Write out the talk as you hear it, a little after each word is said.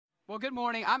Well, good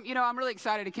morning. I'm really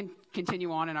excited to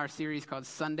continue on in our series called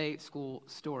Sunday School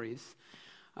Stories.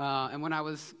 And when I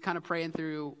was kind of praying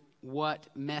through what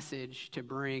message to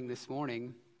bring this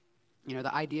morning,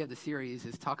 the idea of the series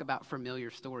is talk about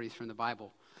familiar stories from the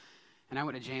Bible. And I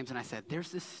went to James and I said,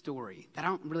 there's this story that I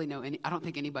don't really know, I don't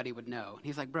think anybody would know. And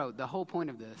he's like, bro, the whole point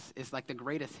of this is like the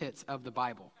greatest hits of the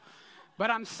Bible. But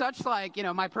I'm such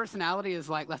my personality is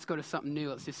like, let's go to something new.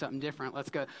 Let's do something different. Let's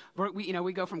go.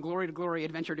 We go from glory to glory,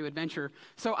 adventure to adventure.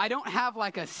 So I don't have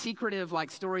like a secretive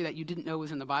story that you didn't know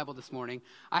was in the Bible this morning.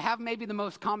 I have maybe the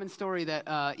most common story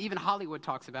that even Hollywood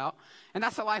talks about, and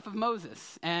that's the life of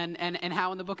Moses and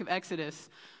how in the book of Exodus,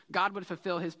 God would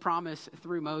fulfill his promise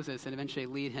through Moses and eventually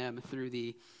lead him through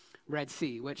the Red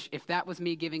Sea, which if that was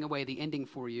me giving away the ending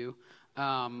for you,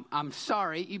 I'm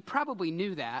sorry. You probably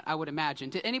knew that, I would imagine.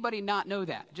 Did anybody not know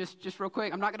that? Just real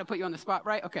quick. I'm not going to put you on the spot,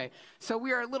 right? Okay. So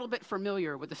we are a little bit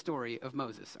familiar with the story of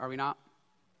Moses, are we not?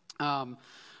 But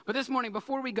this morning,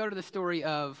 before we go to the story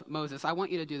of Moses, I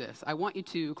want you to do this. I want you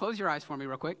to close your eyes for me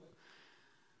real quick.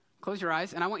 Close your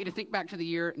eyes, and I want you to think back to the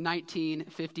year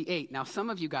 1958. Now, some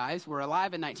of you guys were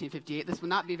alive in 1958. This will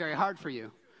not be very hard for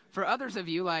you. For others of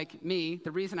you, like me,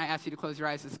 the reason I asked you to close your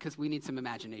eyes is because we need some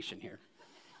imagination here.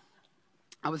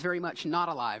 I was very much not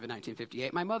alive in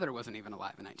 1958. My mother wasn't even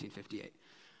alive in 1958.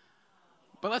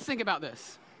 But let's think about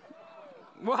this.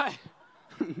 What?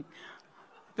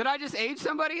 Did I just age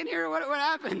somebody in here? What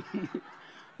happened?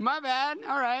 My bad.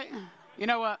 All right. You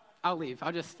know what? I'll leave.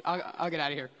 I'll get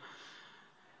out of here.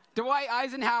 Dwight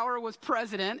Eisenhower was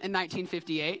president in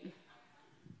 1958.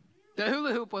 The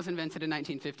hula hoop was invented in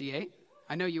 1958.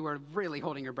 I know you were really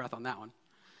holding your breath on that one.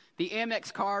 The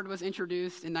Amex card was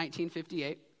introduced in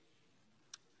 1958.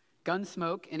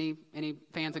 Gunsmoke, any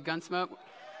fans of Gunsmoke?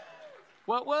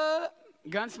 What?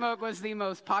 Gunsmoke was the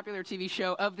most popular TV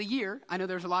show of the year. I know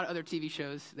there's a lot of other TV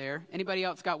shows there. Anybody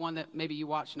else got one that maybe you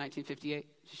watched in 1958?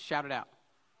 Just shout it out.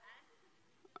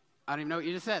 I don't even know what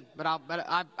you just said, but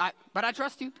I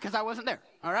trust you because I wasn't there.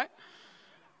 All right.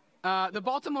 The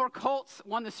Baltimore Colts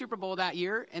won the Super Bowl that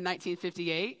year in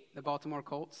 1958. The Baltimore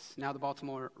Colts, now the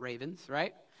Baltimore Ravens,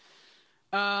 right?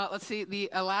 Let's see, the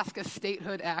Alaska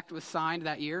Statehood Act was signed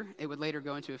that year. It would later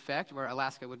go into effect where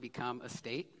Alaska would become a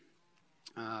state.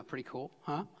 Pretty cool,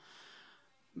 huh?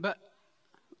 But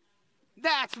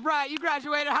that's right, you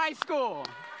graduated high school. Woo.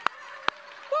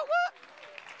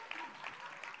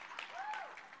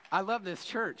 I love this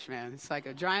church, man. It's like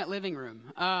a giant living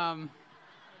room.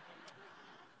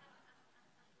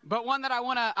 But one that I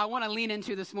want to lean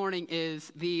into this morning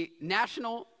is the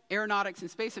National Aeronautics and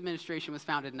Space Administration was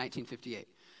founded in 1958.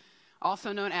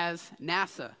 Also known as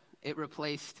NASA, it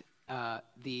replaced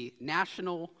the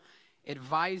National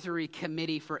Advisory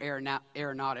Committee for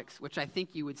Aeronautics, which I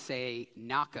think you would say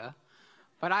NACA,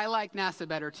 but I like NASA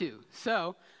better too.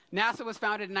 So NASA was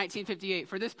founded in 1958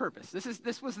 for this purpose.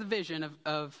 This was the vision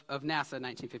of NASA in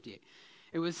 1958.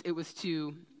 It was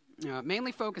to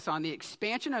mainly focus on the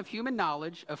expansion of human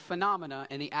knowledge of phenomena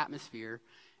in the atmosphere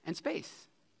and space.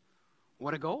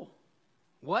 What a goal.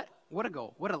 What a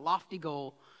goal. What a lofty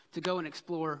goal to go and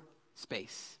explore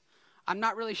space. I'm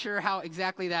not really sure how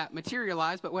exactly that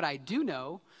materialized, but what I do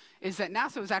know is that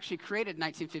NASA was actually created in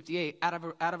 1958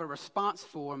 out of a response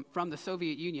from the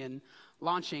Soviet Union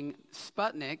launching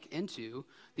Sputnik into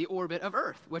the orbit of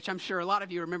Earth, which I'm sure a lot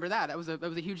of you remember that. That was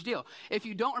a huge deal. If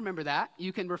you don't remember that,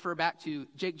 you can refer back to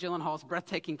Jake Gyllenhaal's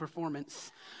breathtaking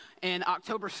performance in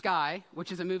October Sky,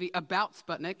 which is a movie about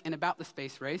Sputnik and about the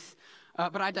space race.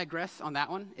 But I digress on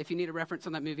that one. If you need a reference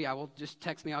on that movie, I will just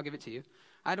text me. I'll give it to you.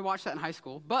 I had to watch that in high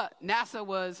school. But NASA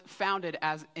was founded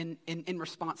as in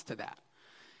response to that.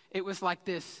 It was like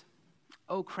this,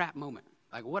 oh crap moment.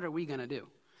 Like, what are we going to do?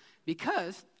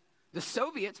 Because the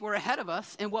Soviets were ahead of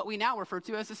us in what we now refer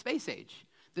to as the space age,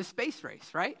 the space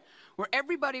race, right? Where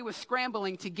everybody was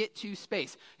scrambling to get to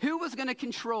space. Who was going to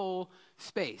control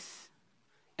space?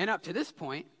 And up to this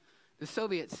point, the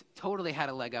Soviets totally had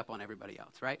a leg up on everybody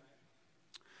else, right?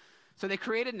 So they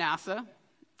created NASA,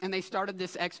 and they started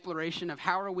this exploration of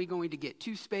how are we going to get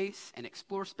to space and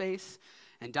explore space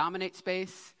and dominate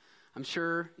space. I'm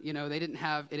sure, they didn't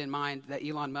have it in mind that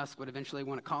Elon Musk would eventually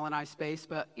want to colonize space,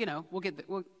 but, we'll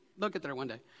get there one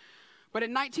day. But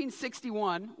in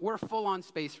 1961, we're full on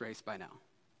space race by now.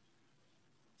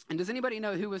 And does anybody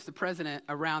know who was the president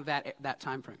around that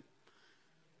time frame?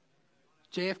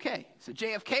 JFK. So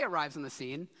JFK arrives on the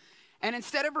scene, and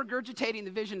instead of regurgitating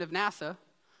the vision of NASA,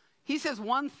 he says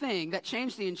one thing that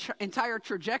changed the entire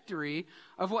trajectory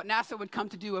of what NASA would come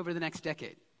to do over the next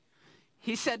decade.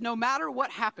 He said, no matter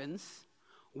what happens,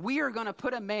 we are going to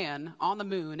put a man on the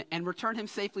moon and return him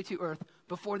safely to Earth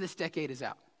before this decade is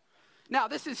out. Now,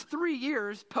 this is 3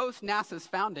 years post NASA's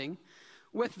founding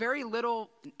with very little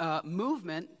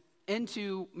movement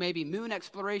into maybe moon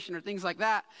exploration or things like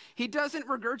that. He doesn't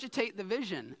regurgitate the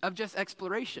vision of just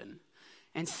exploration.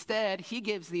 Instead, he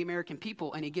gives the American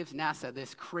people and he gives NASA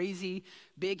this crazy,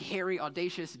 big, hairy,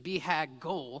 audacious, BHAG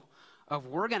goal of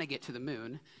we're going to get to the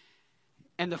moon,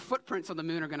 and the footprints on the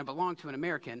moon are going to belong to an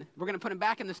American. We're going to put him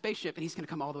back in the spaceship, and he's going to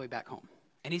come all the way back home.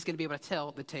 And he's going to be able to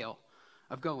tell the tale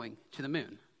of going to the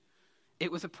moon.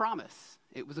 It was a promise.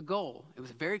 It was a goal. It was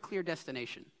a very clear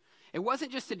destination. It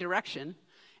wasn't just a direction,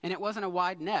 and it wasn't a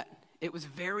wide net. It was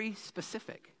very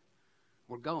specific.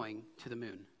 We're going to the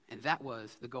moon, and that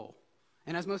was the goal.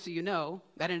 And as most of you know,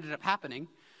 that ended up happening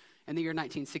in the year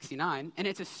 1969, and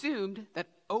it's assumed that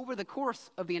over the course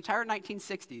of the entire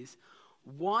 1960s,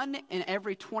 1 in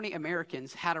every 20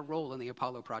 Americans had a role in the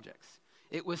Apollo projects.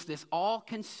 It was this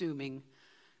all-consuming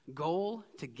goal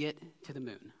to get to the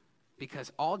moon,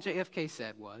 because all JFK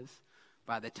said was,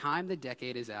 by the time the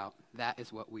decade is out, that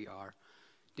is what we are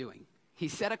doing. He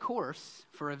set a course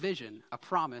for a vision, a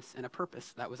promise, and a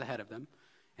purpose that was ahead of them,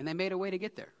 and they made a way to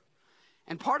get there.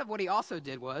 And part of what he also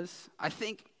did was, I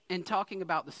think, in talking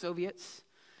about the Soviets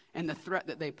and the threat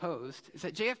that they posed, is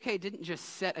that JFK didn't just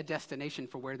set a destination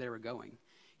for where they were going.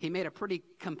 He made a pretty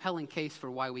compelling case for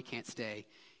why we can't stay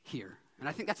here. And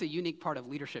I think that's a unique part of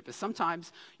leadership, is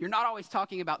sometimes you're not always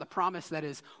talking about the promise that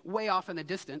is way off in the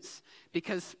distance,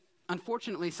 because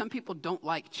unfortunately, some people don't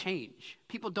like change.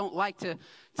 People don't like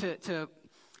to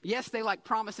yes, they like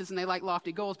promises and they like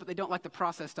lofty goals, but they don't like the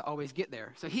process to always get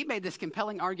there. So he made this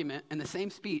compelling argument in the same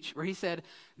speech where he said,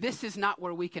 this is not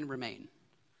where we can remain.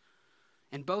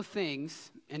 And both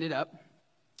things ended up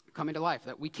coming to life,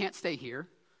 that we can't stay here,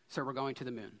 so we're going to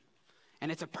the moon.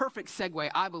 And it's a perfect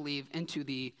segue, I believe, into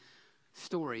the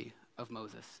story of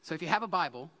Moses. So if you have a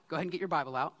Bible, go ahead and get your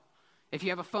Bible out. If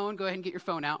you have a phone, go ahead and get your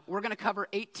phone out. We're going to cover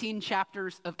 18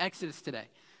 chapters of Exodus today.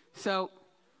 So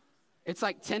it's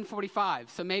like 10:45,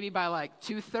 so maybe by like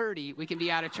 2:30 we can be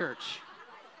out of church.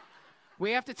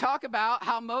 We have to talk about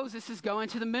how Moses is going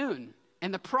to the moon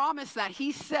and the promise that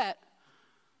he set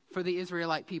for the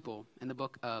Israelite people in the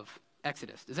book of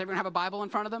Exodus. Does everyone have a Bible in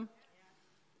front of them?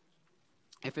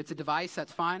 If it's a device,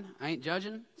 that's fine. I ain't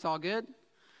judging. It's all good.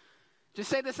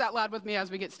 Just say this out loud with me as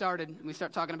we get started and we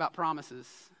start talking about promises.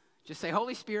 Just say,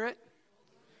 Holy Spirit,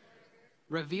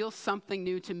 reveal something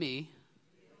new to me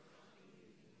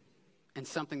and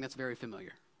something that's very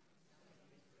familiar.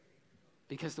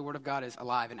 Because the Word of God is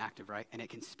alive and active, right? And it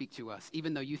can speak to us.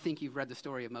 Even though you think you've read the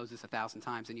story of Moses 1,000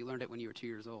 times and you learned it when you were 2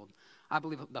 years old, I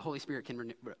believe the Holy Spirit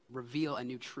can reveal a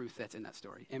new truth that's in that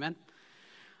story. Amen?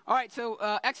 All right, so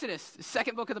Exodus, the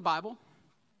second book of the Bible,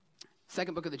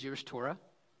 second book of the Jewish Torah,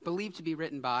 believed to be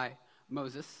written by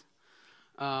Moses.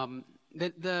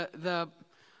 The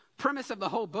premise of the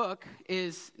whole book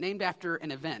is named after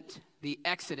an event, the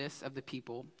exodus of the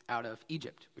people out of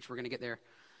Egypt, which we're going to get there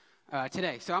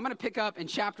today. So I'm going to pick up in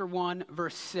chapter 1,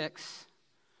 verse 6.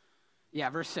 Yeah,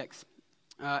 verse 6.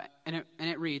 And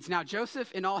it reads, Now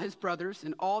Joseph and all his brothers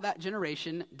and all that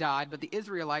generation died, but the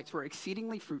Israelites were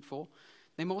exceedingly fruitful.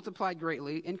 They multiplied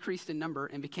greatly, increased in number,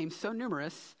 and became so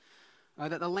numerous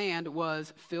that the land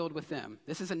was filled with them.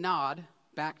 This is a nod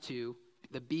back to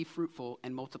the be fruitful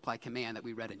and multiply command that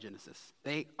we read in Genesis.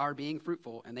 They are being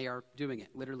fruitful, and they are doing it,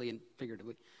 literally and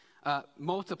figuratively,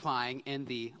 multiplying in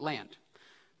the land.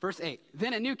 Verse 8,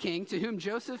 Then a new king, to whom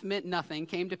Joseph meant nothing,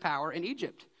 came to power in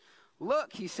Egypt.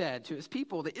 Look, he said to his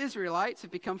people, the Israelites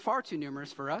have become far too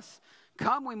numerous for us.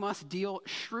 Come, we must deal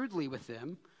shrewdly with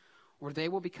them, or they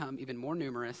will become even more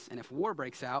numerous, and if war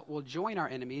breaks out, we'll join our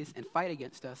enemies and fight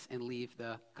against us and leave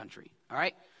the country. All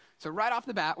right? So right off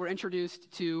the bat, we're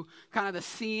introduced to kind of the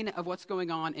scene of what's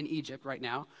going on in Egypt right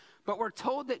now. But we're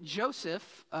told that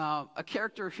Joseph, a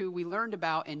character who we learned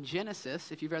about in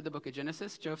Genesis, if you've read the book of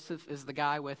Genesis, Joseph is the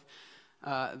guy with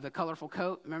the colorful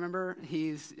coat, remember?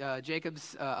 He's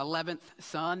Jacob's 11th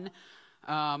son.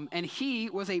 And he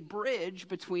was a bridge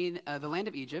between the land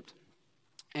of Egypt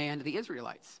and the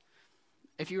Israelites.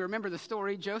 If you remember the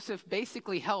story, Joseph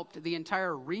basically helped the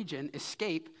entire region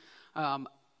escape,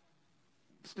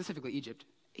 specifically Egypt.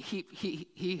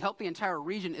 He helped the entire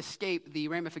region escape the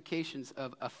ramifications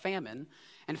of a famine.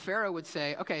 And Pharaoh would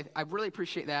say, okay, I really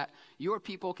appreciate that. Your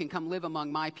people can come live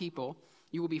among my people.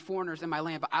 You will be foreigners in my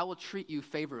land, but I will treat you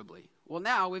favorably. Well,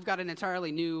 now we've got an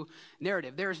entirely new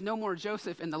narrative. There is no more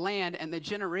Joseph in the land, and the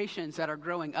generations that are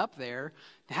growing up there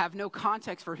have no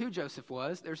context for who Joseph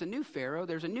was. There's a new Pharaoh,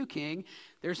 there's a new king,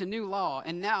 there's a new law,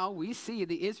 and now we see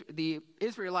the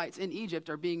Israelites in Egypt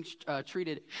are being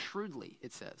treated shrewdly,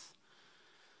 it says.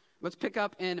 Let's pick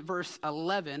up in verse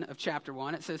 11 of chapter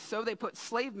 1. It says, So they put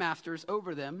slave masters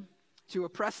over them to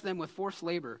oppress them with forced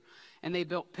labor. And they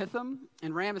built Pithom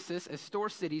and Ramesses as store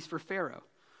cities for Pharaoh.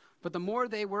 But the more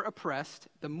they were oppressed,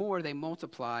 the more they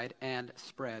multiplied and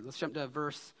spread. Let's jump to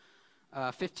verse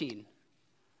 15.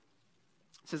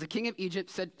 It says, the king of Egypt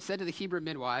said to the Hebrew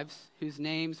midwives, whose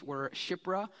names were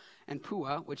Shipra and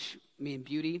Puah, which mean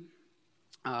beauty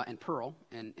and pearl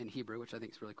in Hebrew, which I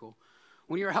think is really cool.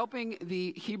 When you're helping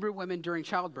the Hebrew women during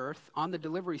childbirth on the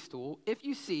delivery stool, if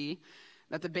you see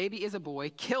that the baby is a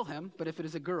boy, kill him, but if it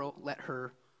is a girl, let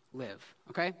her live.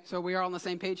 Okay? So we are on the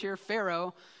same page here.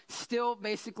 Pharaoh, still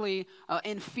basically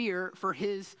in fear for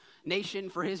his nation,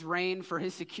 for his reign, for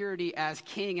his security as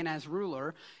king and as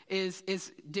ruler, is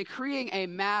decreeing a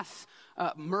mass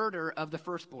murder of the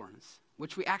firstborns,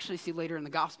 which we actually see later in the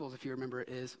Gospels, if you remember it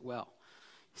as well.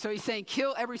 So he's saying,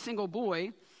 kill every single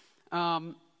boy,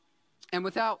 and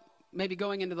without maybe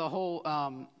going into the whole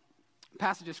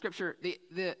passage of Scripture,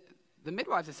 the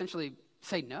midwives essentially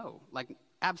say no, like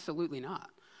absolutely not.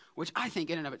 Which I think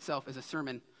in and of itself is a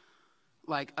sermon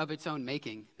like of its own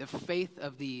making. The faith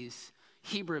of these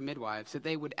Hebrew midwives, that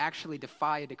they would actually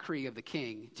defy a decree of the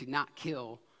king to not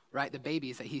kill, right, the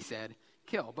babies that he said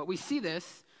kill. But we see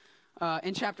this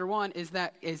in chapter 1 is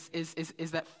that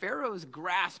Pharaoh's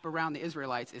grasp around the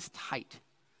Israelites is tight.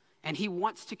 And he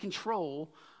wants to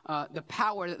control the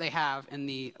power that they have in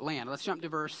the land. Let's jump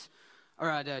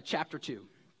to chapter 2.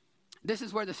 This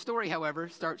is where the story, however,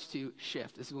 starts to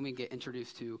shift. This is when we get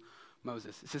introduced to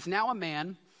Moses. It says, now a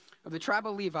man of the tribe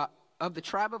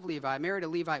of Levi married a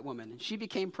Levite woman, and she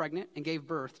became pregnant and gave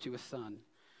birth to a son.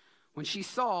 When she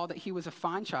saw that he was a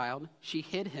fine child, she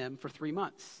hid him for 3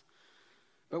 months.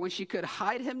 But when she could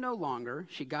hide him no longer,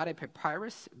 she got a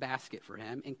papyrus basket for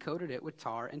him and coated it with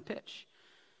tar and pitch.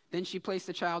 Then she placed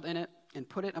the child in it and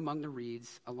put it among the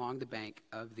reeds along the bank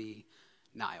of the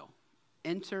Nile.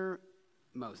 Enter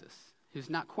Moses, who's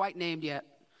not quite named yet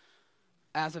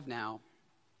as of now,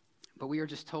 but we are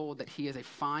just told that he is a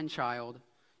fine child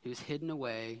who's hidden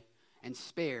away and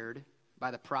spared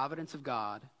by the providence of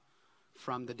God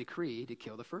from the decree to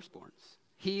kill the firstborns.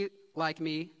 He, like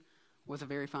me, was a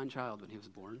very fine child when he was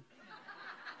born.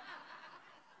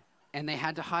 And they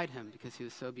had to hide him because he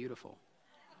was so beautiful.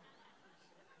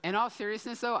 In all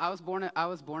seriousness, though, I was born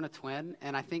a twin,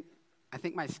 and I think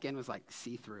my skin was like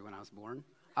see-through when I was born.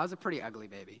 I was a pretty ugly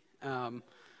baby.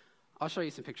 I'll show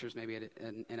you some pictures maybe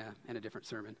in a different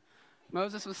sermon.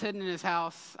 Moses was hidden in his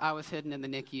house. I was hidden in the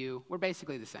NICU. We're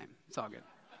basically the same. It's all good.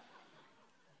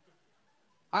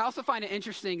 I also find it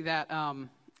interesting that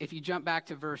if you jump back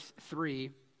to verse 3,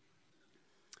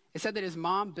 it said that his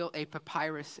mom built a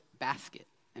papyrus basket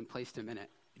and placed him in it.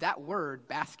 That word,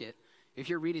 basket, if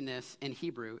you're reading this in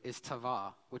Hebrew, is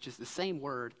tavah, which is the same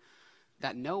word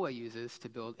that Noah uses to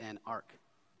build an ark,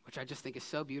 which I just think is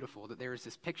so beautiful that there is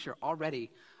this picture already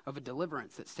of a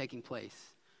deliverance that's taking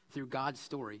place through God's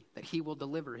story, that he will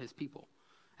deliver his people.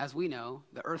 As we know,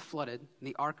 the earth flooded, and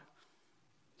the ark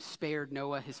spared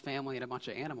Noah, his family, and a bunch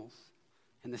of animals.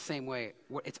 In the same way,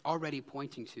 it's already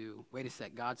pointing to, wait a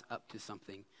sec, God's up to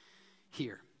something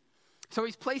here. So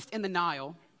he's placed in the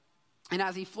Nile, and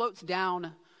as he floats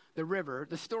down the river,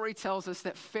 the story tells us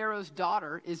that Pharaoh's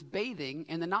daughter is bathing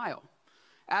in the Nile.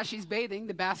 As she's bathing,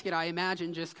 the basket, I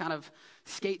imagine, just kind of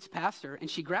skates past her, and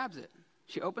she grabs it.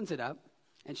 She opens it up,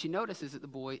 and she notices that the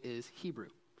boy is Hebrew.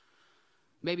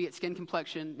 Maybe it's skin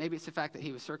complexion. Maybe it's the fact that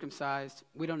he was circumcised.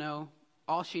 We don't know.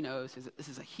 All she knows is that this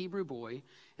is a Hebrew boy,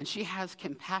 and she has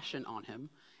compassion on him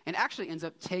and actually ends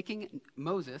up taking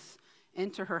Moses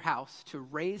into her house to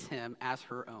raise him as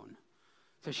her own.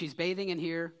 So she's bathing in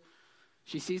here.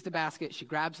 She sees the basket. She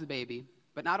grabs the baby.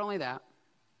 But not only that,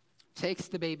 takes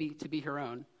the baby to be her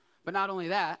own. But not only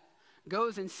that,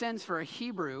 goes and sends for a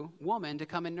Hebrew woman to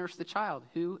come and nurse the child,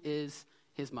 who is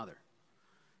his mother.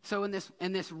 So in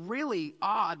this really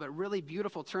odd but really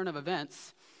beautiful turn of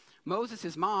events,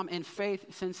 Moses' mom, in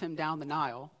faith, sends him down the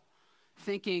Nile,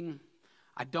 thinking,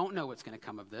 I don't know what's going to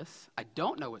come of this. I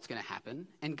don't know what's going to happen.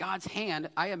 And God's hand,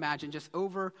 I imagine, just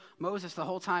over Moses the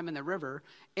whole time in the river,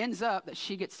 ends up that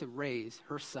she gets to raise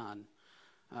her son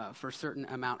for a certain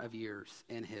amount of years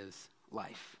in his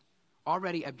life.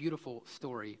 Already a beautiful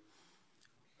story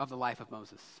of the life of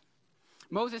Moses.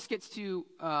 Moses gets to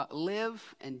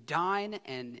live and dine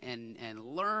and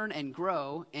learn and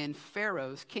grow in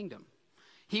Pharaoh's kingdom.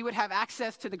 He would have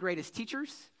access to the greatest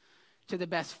teachers, to the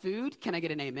best food. Can I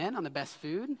get an amen on the best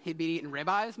food? He'd be eating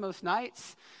ribeyes most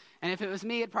nights. And if it was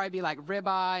me, it'd probably be like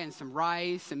ribeye and some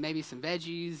rice and maybe some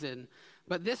veggies.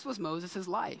 But this was Moses'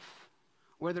 life,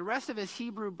 where the rest of his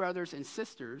Hebrew brothers and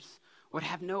sisters would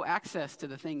have no access to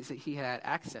the things that he had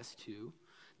access to.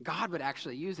 God would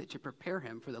actually use it to prepare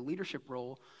him for the leadership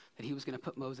role that he was going to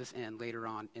put Moses in later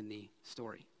on in the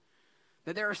story.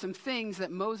 That there are some things that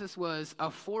Moses was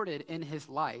afforded in his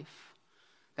life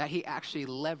that he actually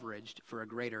leveraged for a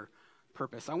greater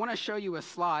purpose. I want to show you a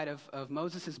slide of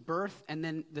Moses' birth and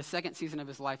then the second season of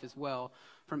his life as well,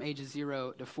 from ages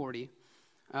 0 to 40.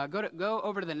 Go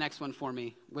over to the next one for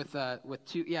me with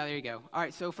two. Yeah, there you go. All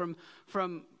right, so from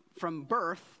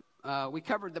birth, we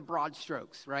covered the broad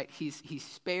strokes, right? He's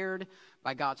spared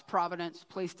by God's providence,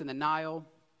 placed in the Nile.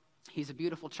 He's a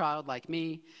beautiful child like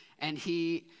me, and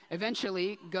he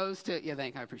eventually goes to,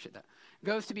 I appreciate that,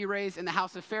 goes to be raised in the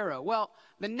house of Pharaoh. Well,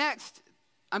 the next,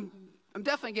 I'm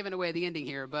definitely giving away the ending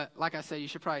here, but like I said, you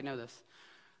should probably know this.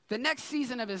 The next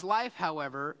season of his life,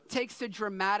 however, takes a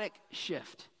dramatic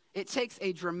shift. It takes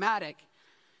a dramatic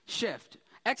shift.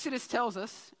 Exodus tells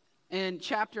us in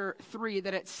chapter 3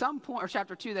 that at some point, or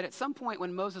chapter 2, that at some point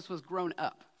when Moses was grown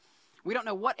up, we don't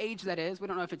know what age that is. We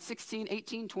don't know if it's 16,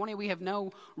 18, 20. We have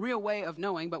no real way of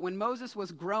knowing. But when Moses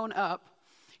was grown up,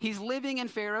 he's living in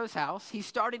Pharaoh's house. He's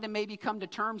starting to maybe come to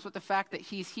terms with the fact that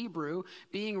he's Hebrew,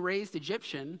 being raised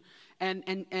Egyptian.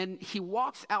 And he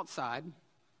walks outside,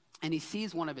 and he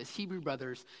sees one of his Hebrew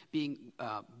brothers being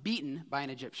beaten by an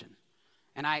Egyptian.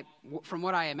 And from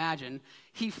what I imagine,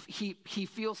 he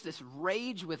feels this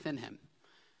rage within him.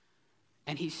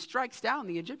 And he strikes down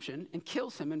the Egyptian and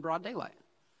kills him in broad daylight.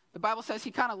 The Bible says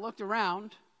he kind of looked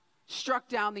around, struck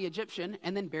down the Egyptian,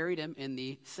 and then buried him in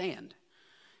the sand.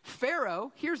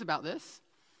 Pharaoh hears about this,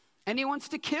 and he wants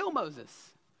to kill Moses,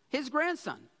 his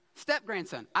grandson,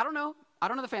 step-grandson. I don't know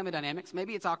the family dynamics.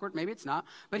 Maybe it's awkward, maybe it's not.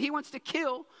 But he wants to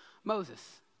kill Moses,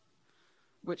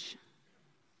 which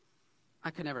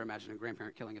I could never imagine a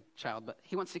grandparent killing a child, but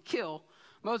he wants to kill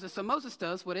Moses. So Moses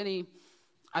does what any,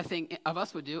 I think, of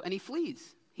us would do, and he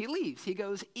flees. He leaves. He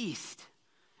goes east.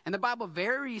 And the Bible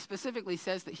very specifically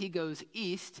says that he goes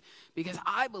east because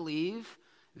I believe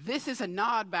this is a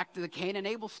nod back to the Cain and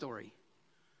Abel story,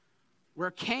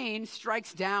 where Cain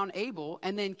strikes down Abel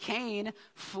and then Cain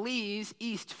flees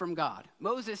east from God.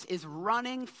 Moses is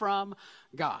running from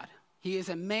God. He is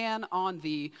a man on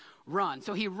the run.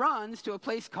 So he runs to a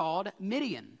place called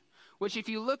Midian, which if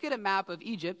you look at a map of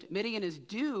Egypt, Midian is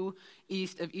due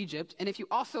east of Egypt. And if you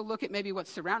also look at maybe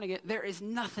what's surrounding it, there is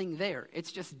nothing there.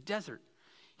 It's just desert.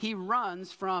 He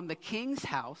runs from the king's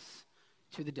house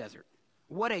to the desert.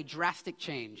 What a drastic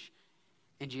change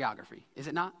in geography, is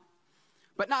it not?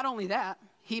 But not only that,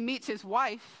 he meets his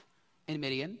wife in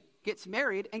Midian, gets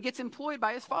married, and gets employed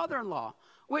by his father-in-law,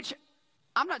 which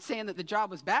I'm not saying that the job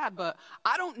was bad, but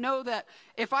I don't know that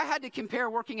if I had to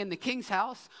compare working in the king's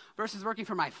house versus working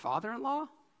for my father-in-law,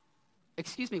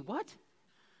 excuse me, what?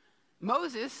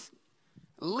 Moses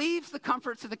leaves the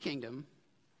comforts of the kingdom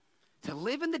to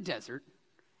live in the desert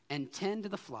and tend to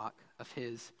the flock of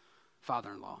his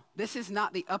father-in-law. This is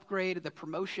not the upgrade, the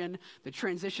promotion, the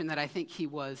transition that I think he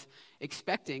was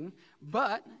expecting,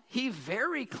 but he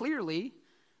very clearly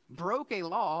broke a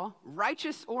law,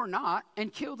 righteous or not,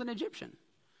 and killed an Egyptian,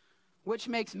 which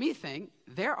makes me think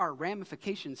there are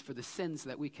ramifications for the sins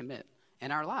that we commit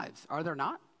in our lives, are there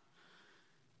not?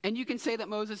 And you can say that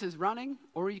Moses is running,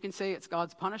 or you can say it's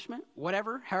God's punishment,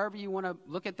 whatever, however you want to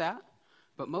look at that.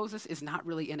 But Moses is not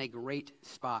really in a great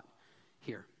spot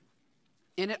here.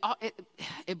 And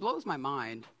it blows my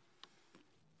mind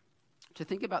to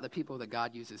think about the people that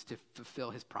God uses to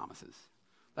fulfill his promises.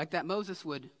 Like that Moses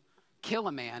would kill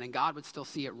a man and God would still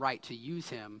see it right to use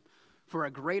him for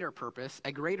a greater purpose,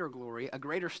 a greater glory, a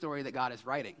greater story that God is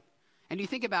writing. And you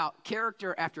think about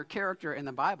character after character in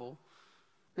the Bible,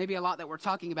 maybe a lot that we're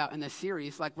talking about in this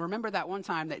series. Like remember that one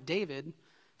time that David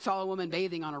saw a woman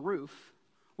bathing on a roof,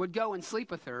 would go and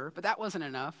sleep with her, but that wasn't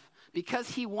enough. Because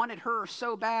he wanted her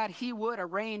so bad, he would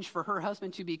arrange for her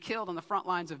husband to be killed on the front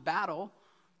lines of battle,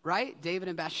 right? David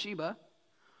and Bathsheba.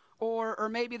 Or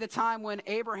maybe the time when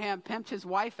Abraham pimped his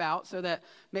wife out so that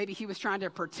maybe he was trying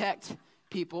to protect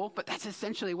people, but that's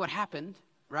essentially what happened,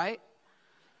 right?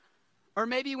 Or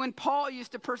maybe when Paul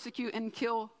used to persecute and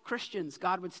kill Christians,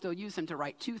 God would still use him to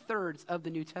write 2/3 of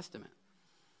the New Testament.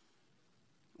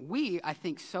 We, I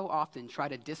think, so often try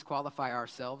to disqualify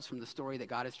ourselves from the story that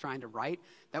God is trying to write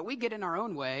that we get in our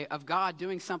own way of God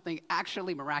doing something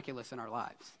actually miraculous in our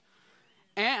lives.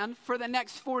 And for the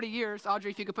next 40 years, Audrey,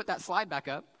 if you could put that slide back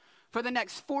up, for the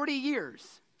next 40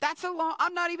 years,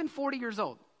 I'm not even 40 years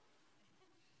old.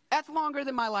 That's longer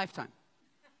than my lifetime.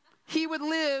 He would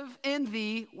live in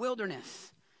the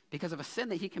wilderness because of a sin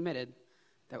that he committed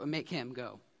that would make him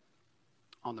go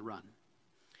on the run.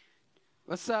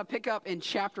 Let's pick up in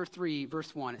chapter 3,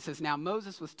 verse 1. It says, "Now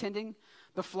Moses was tending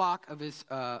the flock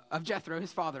of Jethro,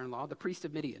 his father-in-law, the priest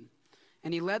of Midian.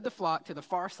 And he led the flock to the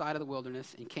far side of the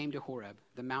wilderness and came to Horeb,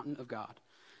 the mountain of God.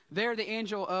 There the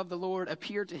angel of the Lord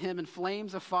appeared to him in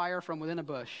flames of fire from within a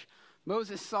bush.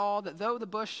 Moses saw that though the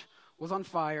bush was on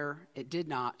fire, it did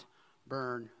not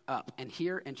burn up. And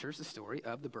here enters the story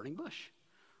of the burning bush,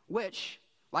 which,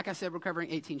 like I said, we're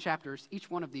covering 18 chapters. Each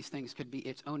one of these things could be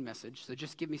its own message, so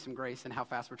just give me some grace in how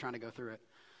fast we're trying to go through it.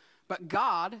 But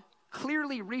God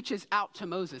clearly reaches out to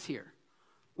Moses here,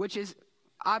 which is,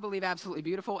 I believe, absolutely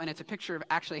beautiful, and it's a picture of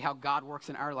actually how God works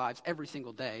in our lives every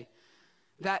single day.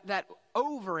 That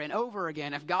over and over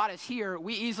again, if God is here,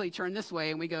 we easily turn this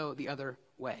way and we go the other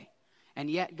way.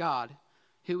 And yet God,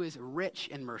 who is rich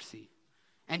in mercy,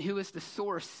 and who is the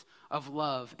source of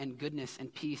love and goodness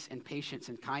and peace and patience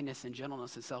and kindness and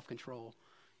gentleness and self-control,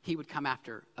 he would come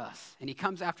after us. And he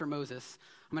comes after Moses.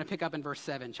 I'm going to pick up in verse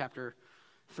 7, chapter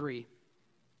 3,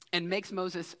 and makes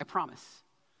Moses a promise.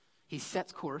 He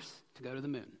sets course to go to the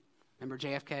moon. Remember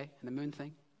JFK and the moon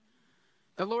thing?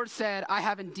 The Lord said, I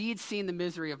have indeed seen the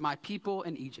misery of my people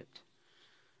in Egypt.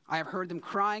 I have heard them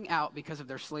crying out because of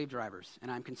their slave drivers, and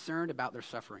I'm concerned about their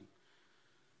suffering.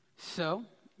 So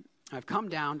I've come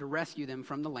down to rescue them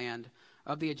from the land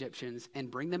of the Egyptians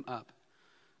and bring them up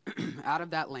out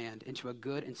of that land into a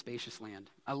good and spacious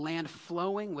land, a land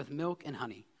flowing with milk and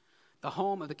honey, the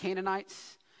home of the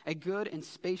Canaanites, a good and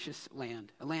spacious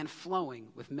land, a land flowing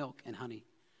with milk and honey.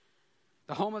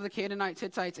 The home of the Canaanites,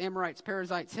 Hittites, Amorites,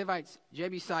 Perizzites, Hivites,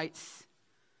 Jebusites.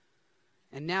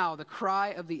 And now the cry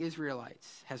of the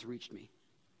Israelites has reached me,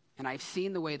 and I've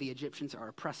seen the way the Egyptians are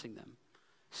oppressing them.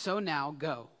 So now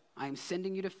go, I am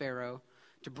sending you to Pharaoh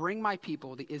to bring my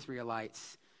people, the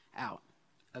Israelites, out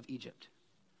of Egypt.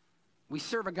 We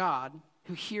serve a God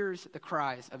who hears the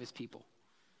cries of his people,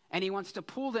 and he wants to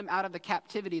pull them out of the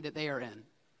captivity that they are in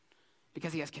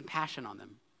because he has compassion on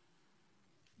them.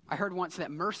 I heard once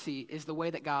that mercy is the way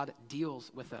that God deals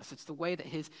with us. It's the way that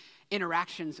his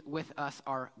interactions with us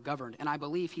are governed. And I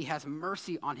believe he has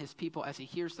mercy on his people as he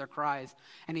hears their cries,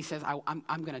 and he says, I'm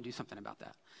going to do something about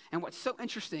that. And what's so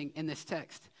interesting in this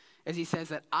text is he says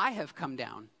that I have come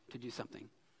down to do something.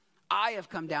 I have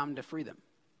come down to free them.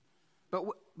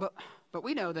 But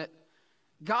we know that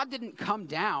God didn't come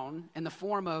down in the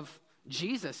form of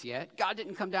Jesus yet. God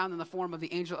didn't come down in the form of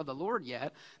the angel of the Lord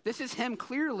yet. This is him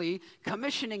clearly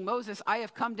commissioning Moses. I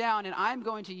have come down and I'm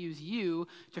going to use you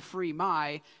to free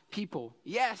my people.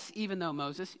 Yes, even though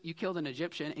Moses, you killed an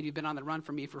Egyptian and you've been on the run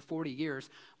from me for 40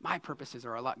 years, my purposes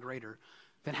are a lot greater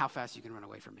than how fast you can run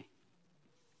away from me.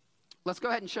 Let's go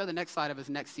ahead and show the next slide of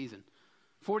his next season.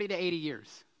 40 to 80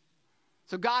 years.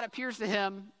 So God appears to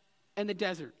him in the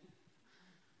desert.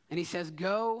 And he says,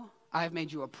 go, I have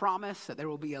made you a promise that there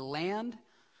will be a land,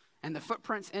 and the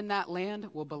footprints in that land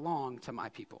will belong to my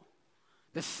people.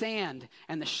 The sand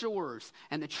and the shores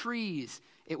and the trees,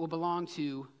 it will belong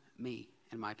to me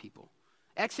and my people.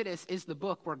 Exodus is the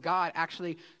book where God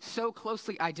actually so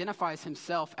closely identifies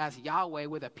himself as Yahweh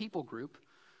with a people group,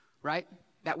 right?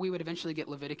 That we would eventually get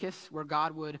Leviticus, where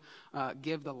God would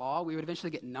give the law. We would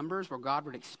eventually get Numbers, where God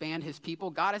would expand his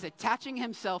people. God is attaching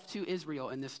himself to Israel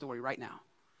in this story right now.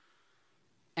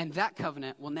 And that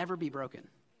covenant will never be broken.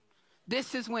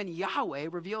 This is when Yahweh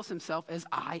reveals himself as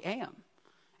I am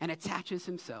and attaches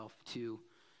himself to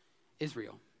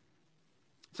Israel.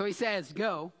 So he says,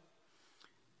 go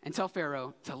and tell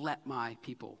Pharaoh to let my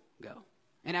people go.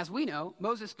 And as we know,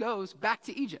 Moses goes back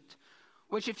to Egypt,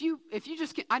 which if you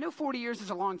just get, I know 40 years is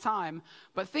a long time,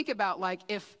 but think about like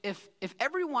if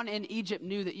everyone in Egypt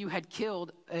knew that you had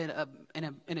killed an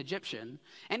Egyptian,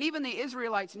 and even the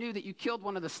Israelites knew that you killed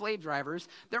one of the slave drivers,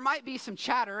 there might be some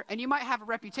chatter, and you might have a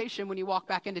reputation when you walk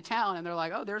back into town, and they're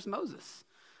like, oh, there's Moses.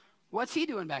 What's he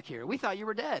doing back here? We thought you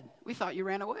were dead. We thought you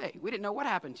ran away. We didn't know what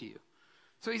happened to you.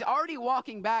 So he's already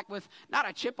walking back with not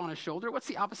a chip on his shoulder. What's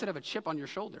the opposite of a chip on your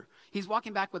shoulder? He's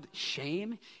walking back with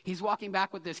shame. He's walking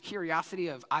back with this curiosity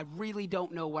of, I really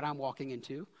don't know what I'm walking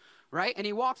into, right? And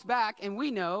he walks back, and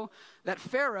we know that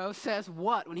Pharaoh says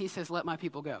what when he says, let my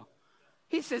people go?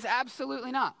 He says,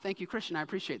 absolutely not. Thank you, Christian. I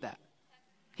appreciate that.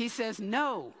 He says,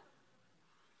 no.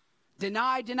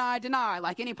 Deny, deny, deny,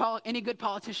 like any good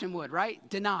politician would, right?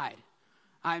 Denied.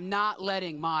 I'm not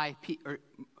letting my people,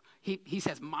 he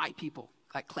says my people,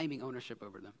 like claiming ownership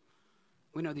over them.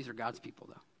 We know these are God's people,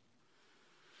 though.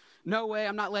 No way,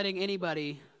 I'm not letting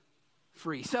anybody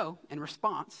free. So, in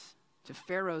response to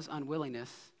Pharaoh's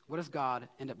unwillingness, what does God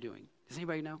end up doing? Does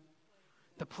anybody know?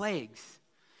 The plagues.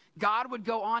 God would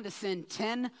go on to send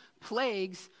 10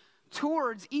 plagues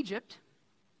towards Egypt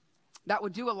that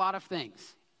would do a lot of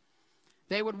things.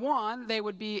 They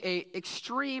would be an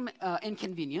extreme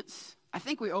inconvenience. I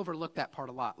think we overlook that part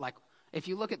a lot. Like, if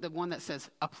you look at the one that says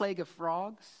a plague of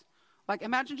frogs, Like,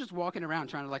 imagine just walking around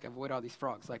trying to, like, avoid all these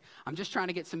frogs. Like, I'm just trying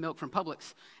to get some milk from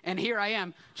Publix, and here I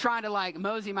am trying to, like,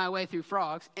 mosey my way through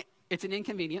frogs. It's an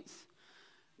inconvenience.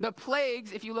 The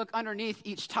plagues, if you look underneath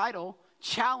each title,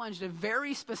 challenged a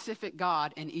very specific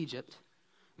god in Egypt.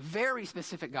 Very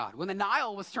specific god. When the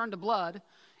Nile was turned to blood,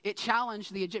 it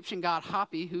challenged the Egyptian god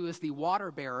Hapi, who is the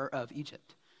water bearer of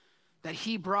Egypt. That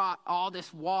he brought all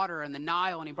this water in the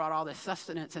Nile, and he brought all this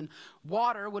sustenance. And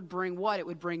water would bring what? It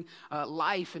would bring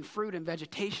life and fruit and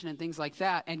vegetation and things like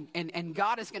that. And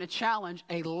God is going to challenge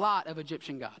a lot of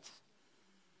Egyptian gods.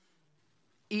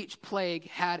 Each plague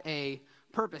had a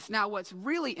purpose. Now, what's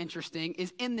really interesting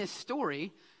is in this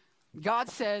story, God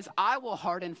says, I will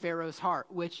harden Pharaoh's heart,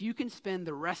 which you can spend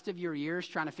the rest of your years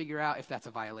trying to figure out if that's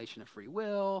a violation of free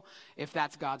will, if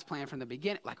that's God's plan from the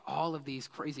beginning, like all of these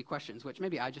crazy questions, which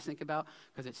maybe I just think about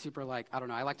because it's super like, I don't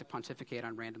know, I like to pontificate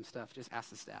on random stuff. Just ask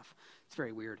the staff. It's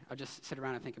very weird. I just sit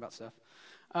around and think about stuff.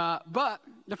 But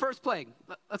the first plague,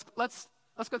 let's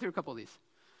go through a couple of these.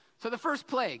 So the first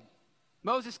plague,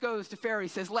 Moses goes to Pharaoh, he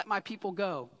says, let my people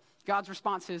go. God's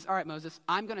response is, all right, Moses,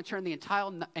 I'm going to turn the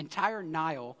entire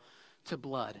Nile to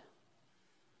blood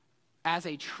as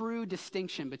a true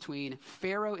distinction between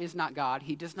Pharaoh is not God.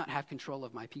 He does not have control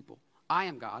of my people. I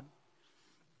am God.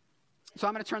 So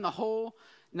I'm going to turn the whole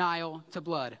Nile to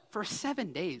blood for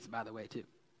 7 days, by the way, too.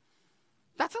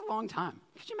 That's a long time.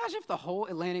 Could you imagine if the whole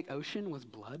Atlantic Ocean was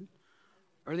blood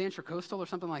or the intracoastal or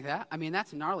something like that? I mean,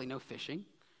 that's gnarly. No fishing,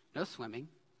 no swimming,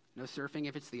 no surfing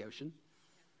if it's the ocean.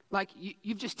 Like,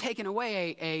 you've just taken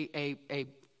away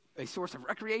a source of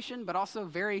recreation, but also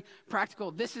very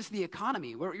practical. This is the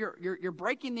economy. You're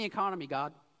breaking the economy,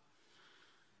 God.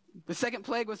 The second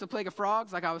plague was the plague of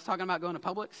frogs, like I was talking about going to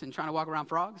Publix and trying to walk around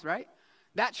frogs, right?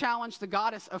 That challenged the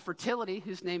goddess of fertility,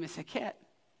 whose name is Heket.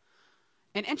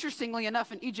 And interestingly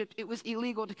enough, in Egypt, it was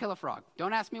illegal to kill a frog.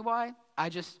 Don't ask me why. I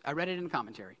read it in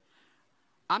commentary.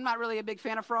 I'm not really a big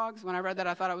fan of frogs. When I read that,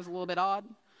 I thought it was a little bit odd.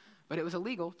 But it was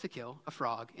illegal to kill a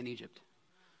frog in Egypt.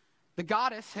 The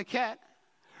goddess Heket,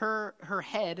 her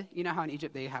head, you know how in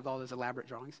Egypt they have all those elaborate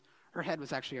drawings? Her head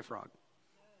was actually a frog.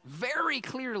 Very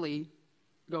clearly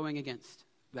going against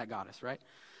that goddess, right?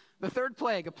 The third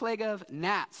plague, a plague of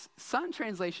gnats. Some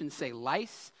translations say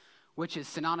lice, which is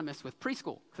synonymous with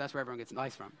preschool, because that's where everyone gets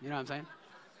lice from. You know what I'm saying?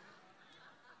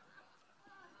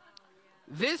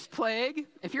 This plague,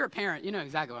 if you're a parent, you know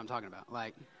exactly what I'm talking about.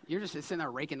 Like, you're just sitting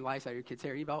there raking lice out of your kid's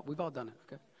hair. We've all done it,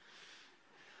 okay?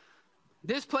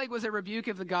 This plague was a rebuke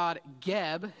of the god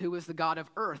Geb, who was the god of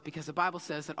earth, because the Bible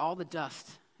says that all the dust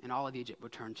in all of Egypt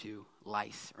would turn to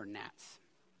lice or gnats.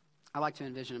 I like to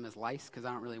envision them as lice because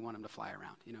I don't really want them to fly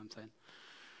around. You know what I'm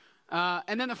saying?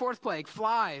 And then the fourth plague,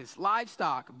 flies,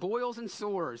 livestock, boils and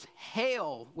sores,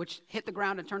 hail, which hit the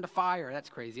ground and turned to fire. That's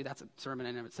crazy. That's a sermon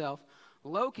in and of itself.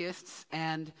 Locusts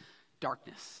and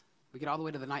darkness. We get all the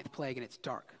way to the ninth plague and it's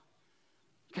dark.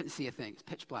 You couldn't see a thing. It's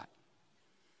pitch black.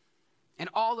 And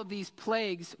all of these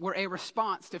plagues were a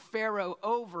response to Pharaoh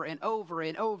over and over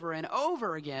and over and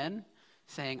over again,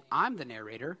 saying, I'm the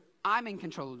narrator. I'm in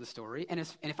control of the story. And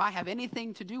if I have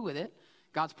anything to do with it,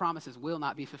 God's promises will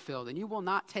not be fulfilled. And you will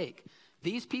not take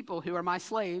these people who are my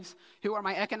slaves, who are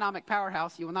my economic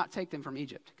powerhouse, you will not take them from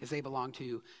Egypt because they belong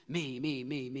to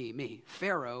me.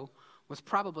 Pharaoh was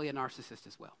probably a narcissist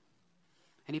as well.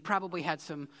 And he probably had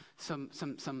some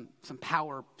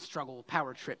power struggle,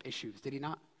 power trip issues, did he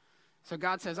not? So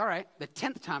God says, all right, the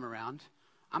 10th time around,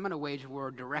 I'm going to wage war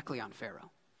directly on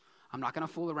Pharaoh. I'm not going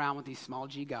to fool around with these small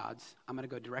g gods. I'm going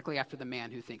to go directly after the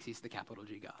man who thinks he's the capital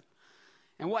G God.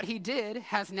 And what he did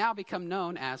has now become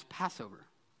known as Passover.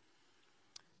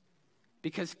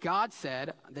 Because God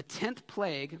said, the 10th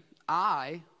plague,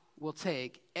 I will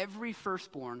take every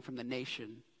firstborn from the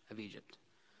nation of Egypt.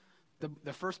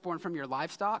 The firstborn from your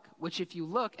livestock, which if you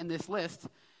look in this list,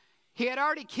 he had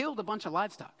already killed a bunch of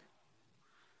livestock.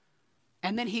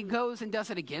 And then he goes and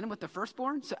does it again with the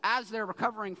firstborn. So as they're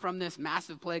recovering from this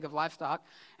massive plague of livestock,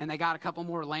 and they got a couple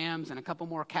more lambs and a couple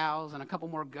more cows and a couple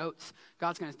more goats,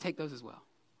 God's going to take those as well.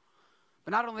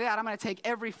 But not only that, I'm going to take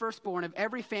every firstborn of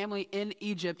every family in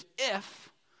Egypt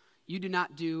if you do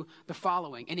not do the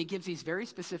following. And he gives these very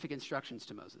specific instructions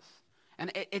to Moses.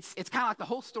 And it's kind of like the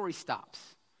whole story stops.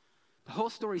 The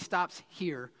whole story stops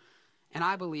here. And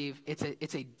I believe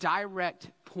it's a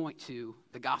direct point to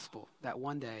the gospel that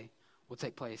one day will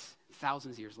take place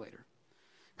thousands of years later.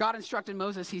 God instructed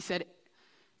Moses, he said,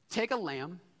 take a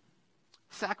lamb,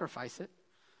 sacrifice it,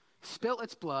 spill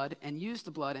its blood, and use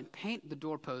the blood and paint the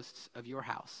doorposts of your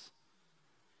house.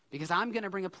 Because I'm going to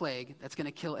bring a plague that's going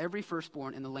to kill every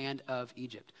firstborn in the land of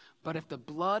Egypt. But if the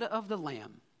blood of the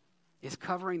lamb is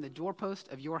covering the doorpost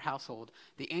of your household,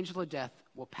 the angel of death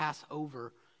will pass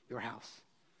over your house.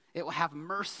 It will have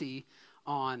mercy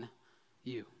on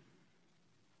you.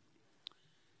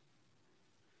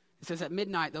 It says at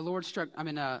midnight, the Lord struck,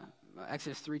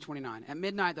 Exodus 3:29. At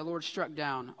midnight, the Lord struck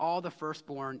down all the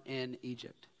firstborn in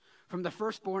Egypt. From the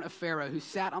firstborn of Pharaoh who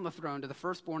sat on the throne to the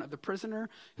firstborn of the prisoner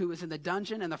who was in the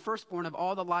dungeon and the firstborn of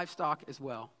all the livestock as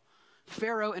well.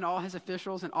 Pharaoh and all his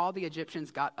officials and all the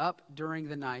Egyptians got up during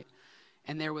the night,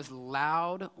 and there was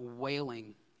loud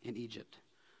wailing in Egypt,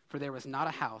 for there was not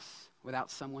a house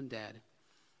without someone dead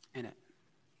in it.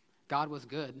 God was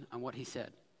good on what he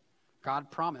said.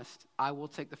 God promised, I will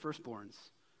take the firstborns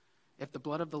if the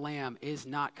blood of the lamb is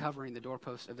not covering the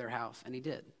doorpost of their house. And he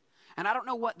did. And I don't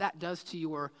know what that does to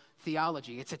your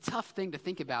theology. It's a tough thing to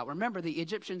think about. Remember, the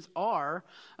Egyptians are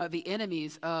the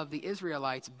enemies of the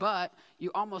Israelites, but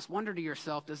you almost wonder to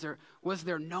yourself, was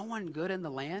there no one good in the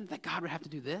land that God would have to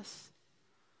do this?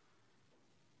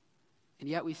 And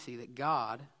yet we see that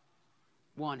God,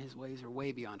 one, his ways are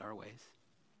way beyond our ways.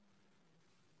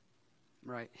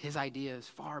 Right? His ideas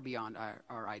far beyond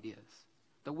our ideas.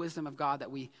 The wisdom of God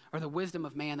or the wisdom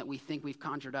of man that we think we've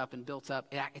conjured up and built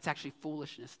up, it's actually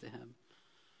foolishness to him.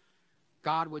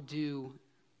 God would do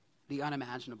the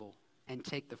unimaginable and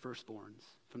take the firstborns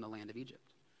from the land of Egypt.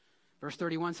 Verse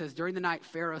 31 says, during the night,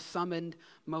 Pharaoh summoned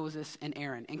Moses and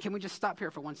Aaron. And can we just stop here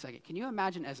for 1 second? Can you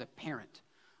imagine as a parent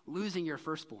losing your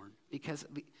firstborn because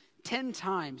 10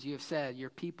 times you have said your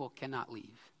people cannot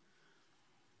leave?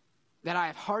 That I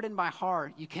have hardened my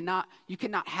heart. You cannot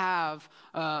have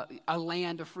a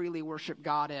land to freely worship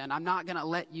God in. I'm not going to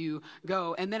let you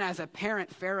go. And then as a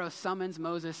parent, Pharaoh summons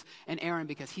Moses and Aaron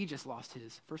because he just lost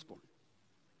his firstborn.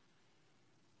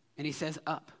 And he says,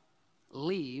 up,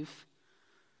 leave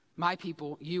my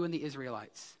people, you and the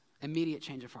Israelites. Immediate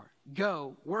change of heart.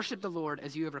 Go, worship the Lord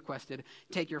as you have requested.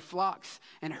 Take your flocks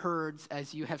and herds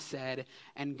as you have said,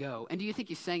 and go. And do you think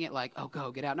he's saying it like, oh,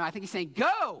 go, get out? No, I think he's saying,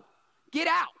 go, get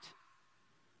out.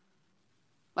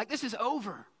 Like, this is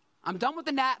over. I'm done with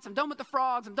the gnats. I'm done with the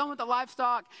frogs. I'm done with the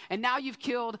livestock. And now you've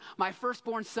killed my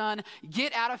firstborn son.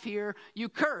 Get out of here, you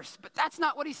curse. But that's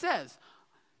not what he says.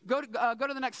 Go to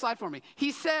the next slide for me.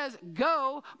 He says,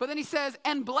 go, but then he says,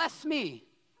 and bless me.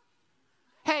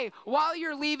 Hey, while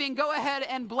you're leaving, go ahead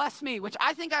and bless me, which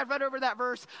I think I've read over that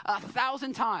verse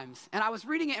 1,000 times. And I was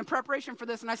reading it in preparation for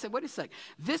this, and I said, wait a sec.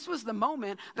 This was the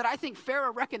moment that I think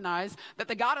Pharaoh recognized that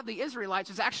the God of the Israelites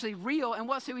was actually real and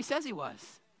was who he says he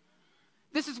was.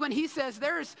 This is when he says,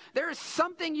 there is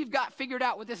something you've got figured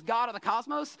out with this God of the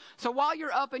cosmos. So while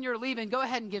you're up and you're leaving, go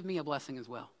ahead and give me a blessing as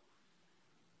well.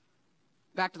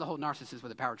 Back to the whole narcissist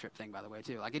with a power trip thing, by the way,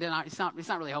 too. Like, he's not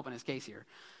really helping his case here.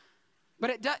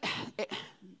 But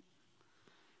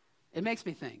it makes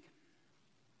me think,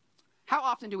 how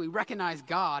often do we recognize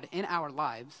God in our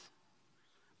lives,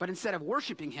 but instead of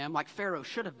worshiping him like Pharaoh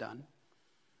should have done,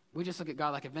 we just look at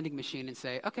God like a vending machine and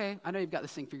say, okay, I know you've got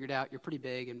this thing figured out. You're pretty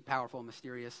big and powerful and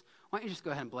mysterious. Why don't you just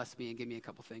go ahead and bless me and give me a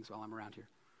couple things while I'm around here?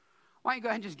 Why don't you go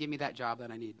ahead and just give me that job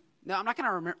that I need? No, I'm not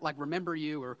going to remember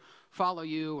you or follow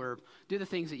you or do the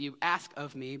things that you ask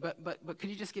of me, but could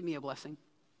you just give me a blessing?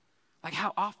 Like,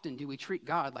 how often do we treat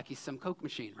God like he's some Coke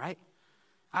machine, right?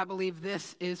 I believe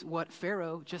this is what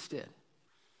Pharaoh just did.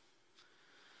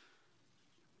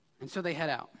 And so they head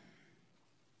out.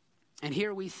 And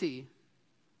here we see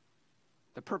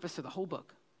the purpose of the whole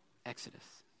book, Exodus.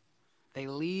 They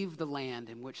leave the land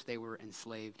in which they were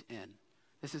enslaved in.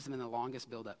 This has been the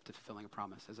longest buildup to fulfilling a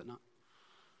promise, is it not?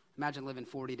 Imagine living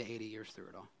 40 to 80 years through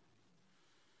it all.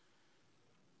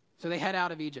 So they head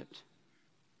out of Egypt.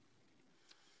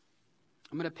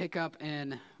 I'm going to pick up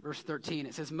in verse 13.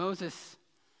 It says, Moses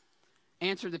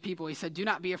answered the people. He said, do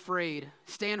not be afraid.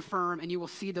 Stand firm, and you will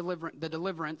see the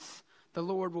deliverance the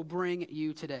Lord will bring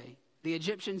you today. The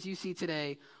Egyptians you see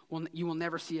today, you will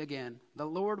never see again. The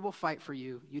Lord will fight for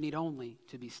you. You need only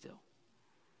to be still.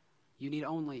 You need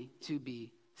only to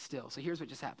be still. So here's what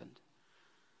just happened.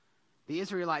 The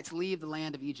Israelites leave the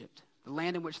land of Egypt, the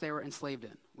land in which they were enslaved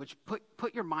in, which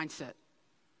put your mindset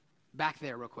back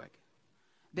there real quick.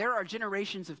 There are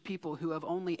generations of people who have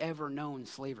only ever known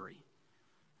slavery.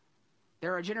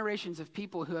 There are generations of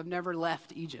people who have never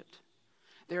left Egypt.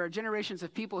 There are generations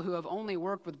of people who have only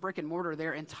worked with brick and mortar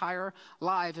their entire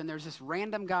lives, and there's this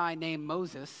random guy named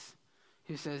Moses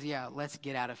who says, yeah, let's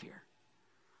get out of here.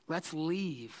 Let's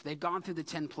leave. They've gone through the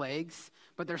 10 plagues,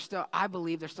 but I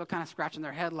believe they're still kind of scratching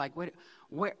their head like,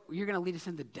 where you're going to lead us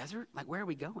in the desert? Like, where are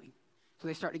we going? So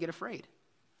they start to get afraid.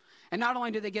 And not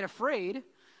only do they get afraid,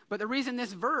 but the reason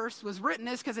this verse was written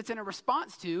is because it's in a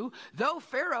response to, though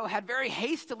Pharaoh had very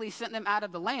hastily sent them out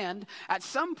of the land, at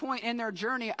some point in their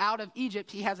journey out of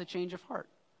Egypt, he has a change of heart.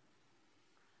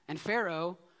 And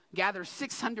Pharaoh gathers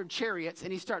 600 chariots,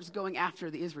 and he starts going after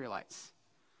the Israelites.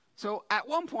 So at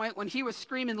one point, when he was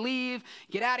screaming, leave,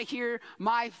 get out of here,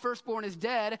 my firstborn is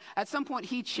dead, at some point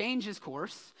he changes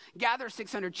course, gathers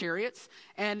 600 chariots,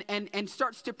 and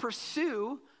starts to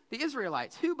pursue the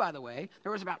Israelites, who, by the way,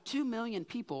 there was about 2 million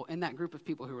people in that group of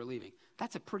people who were leaving.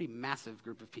 That's a pretty massive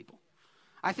group of people.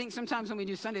 I think sometimes when we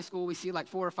do Sunday school, we see like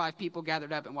 4 or 5 people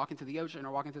gathered up and walking through the ocean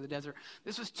or walking through the desert.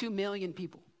 This was 2 million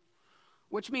people,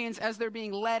 which means as they're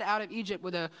being led out of Egypt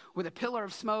with a pillar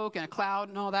of smoke and a cloud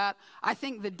and all that, I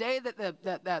think the day that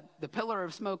the pillar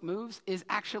of smoke moves is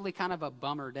actually kind of a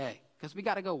bummer day, because we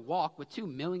got to go walk with 2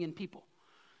 million people.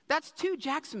 That's 2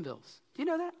 Jacksonvilles. Do you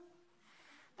know that?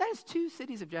 That is 2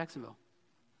 cities of Jacksonville.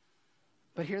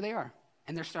 But here they are,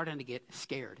 and they're starting to get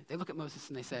scared. They look at Moses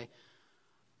and they say,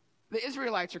 the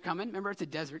Israelites are coming. Remember, it's a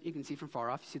desert. You can see from far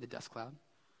off. You see the dust cloud.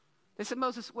 They said,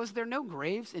 Moses, was there no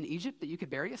graves in Egypt that you could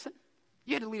bury us in?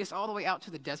 You had to lead us all the way out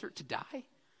to the desert to die?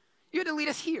 You had to lead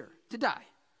us here to die.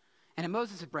 And in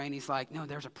Moses' brain, he's like, no,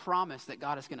 there's a promise that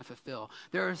God is going to fulfill.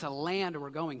 There is a land we're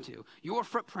going to. Your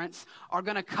footprints are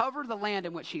going to cover the land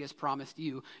in which he has promised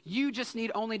you. You just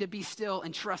need only to be still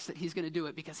and trust that he's going to do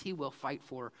it, because he will fight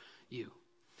for you.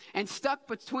 And stuck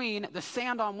between the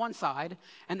sand on one side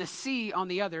and the sea on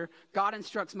the other, God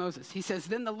instructs Moses. He says,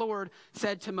 then the Lord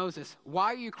said to Moses, why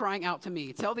are you crying out to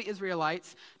me? Tell the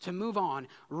Israelites to move on.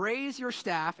 Raise your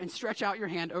staff and stretch out your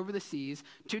hand over the seas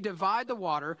to divide the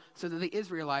water so that the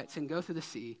Israelites can go through the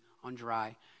sea on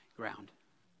dry ground.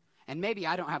 And maybe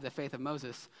I don't have the faith of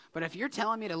Moses, but if you're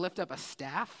telling me to lift up a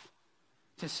staff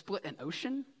to split an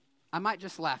ocean, I might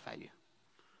just laugh at you.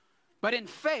 But in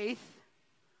faith,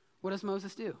 what does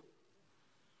Moses do?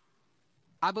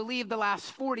 I believe the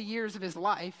last 40 years of his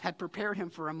life had prepared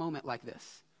him for a moment like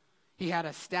this. He had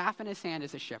a staff in his hand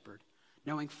as a shepherd,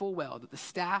 knowing full well that the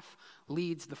staff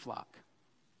leads the flock.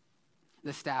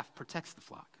 The staff protects the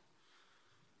flock.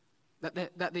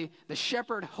 That the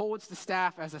shepherd holds the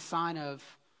staff as a sign of,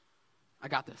 I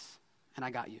got this, and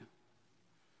I got you.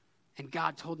 And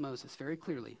God told Moses very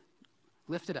clearly,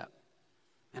 lift it up,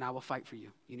 and I will fight for you.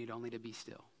 You need only to be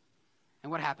still. And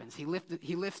what happens? He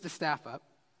lifts the staff up.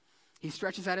 He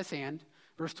stretches out his hand.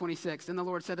 Verse 26, then the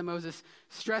Lord said to Moses,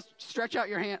 stretch out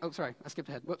your hand. Oh, sorry, I skipped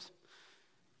ahead. Whoops.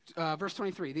 Verse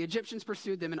 23, the Egyptians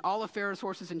pursued them, and all of Pharaoh's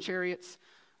horses and chariots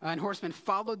and horsemen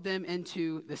followed them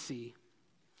into the sea.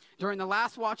 During the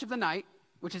last watch of the night,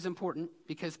 which is important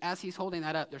because as he's holding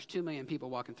that up, there's 2 million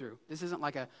people walking through. This isn't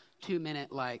like a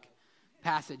 2-minute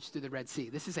passage through the Red Sea.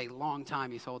 This is a long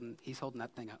time he's holding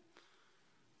that thing up.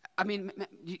 I mean,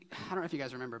 I don't know if you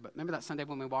guys remember, but remember that Sunday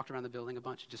when we walked around the building a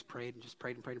bunch and just prayed and just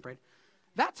prayed and prayed and prayed?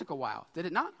 That took a while, did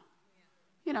it not?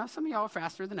 You know, some of y'all are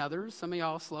faster than others, some of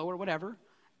y'all slower, whatever.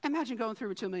 Imagine going through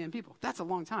with 2 million people. That's a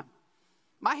long time.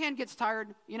 My hand gets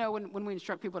tired, you know, when we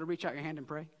instruct people to reach out your hand and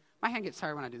pray. My hand gets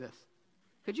tired when I do this.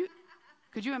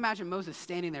 Could you imagine Moses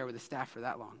standing there with a staff for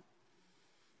that long?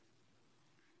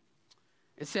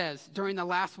 It says, during the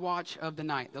last watch of the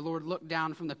night, the Lord looked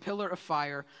down from the pillar of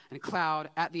fire and cloud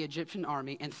at the Egyptian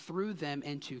army and threw them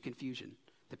into confusion.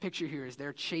 The picture here is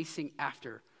they're chasing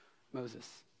after Moses.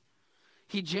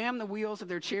 He jammed the wheels of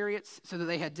their chariots so that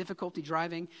they had difficulty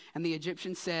driving, and the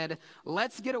Egyptians said,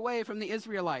 let's get away from the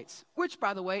Israelites, which,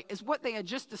 by the way, is what they had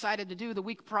just decided to do the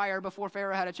week prior before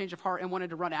Pharaoh had a change of heart and wanted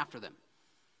to run after them.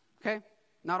 Okay?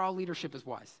 Not all leadership is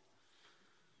wise.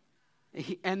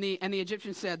 And the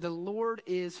Egyptians said, the Lord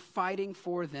is fighting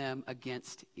for them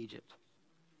against Egypt.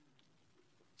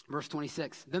 Verse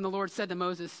 26, then the Lord said to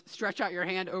Moses, stretch out your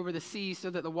hand over the sea so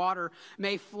that the water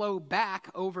may flow back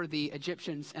over the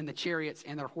Egyptians and the chariots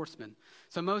and their horsemen.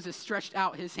 So Moses stretched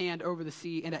out his hand over the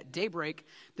sea, and at daybreak,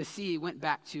 the sea went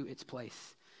back to its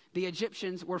place. The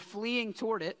Egyptians were fleeing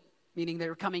toward it, meaning they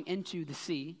were coming into the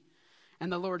sea,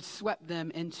 and the Lord swept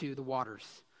them into the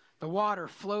waters. The water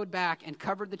flowed back and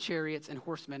covered the chariots and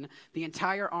horsemen, the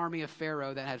entire army of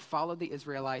Pharaoh that had followed the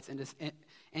Israelites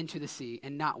into the sea,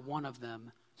 and not one of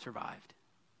them survived.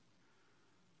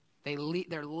 They're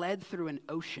led through an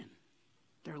ocean.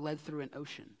 They're led through an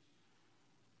ocean.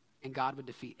 And God would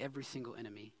defeat every single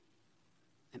enemy.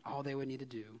 And all they would need to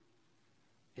do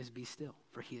is be still,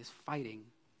 for he is fighting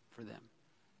for them.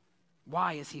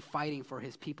 Why is he fighting for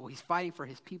his people? He's fighting for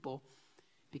his people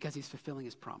because he's fulfilling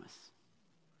his promise.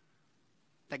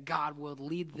 That God will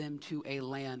lead them to a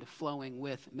land flowing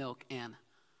with milk and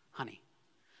honey.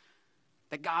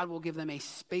 That God will give them a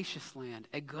spacious land,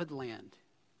 a good land,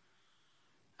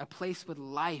 a place with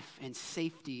life and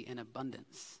safety and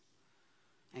abundance.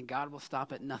 And God will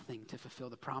stop at nothing to fulfill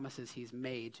the promises he's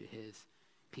made to his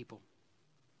people.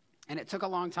 And it took a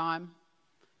long time.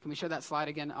 Can we show that slide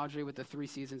again, Audrey, with the 3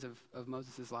 seasons of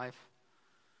Moses' life?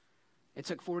 It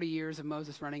took 40 years of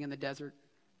Moses running in the desert.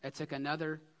 It took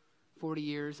another 40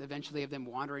 years eventually of them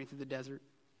wandering through the desert.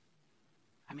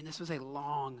 I mean, this was a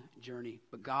long journey,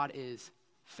 but God is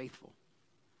faithful.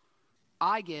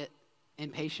 I get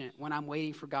impatient when I'm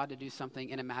waiting for God to do something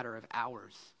in a matter of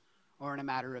hours or in a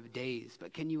matter of days.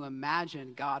 But can you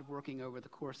imagine God working over the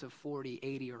course of 40,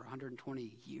 80, or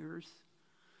 120 years?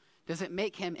 Does it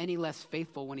make him any less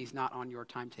faithful when he's not on your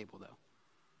timetable, though?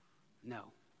 No.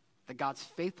 That God's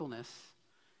faithfulness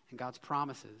and God's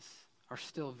promises are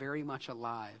still very much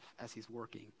alive as he's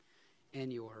working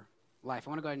in your life. I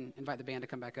want to go ahead and invite the band to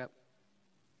come back up.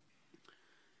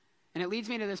 And it leads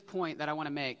me to this point that I want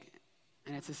to make.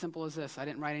 And it's as simple as this. I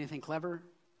didn't write anything clever.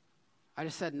 I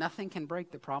just said nothing can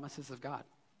break the promises of God.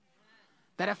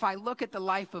 That if I look at the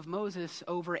life of Moses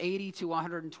over 80 to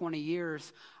 120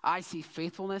 years, I see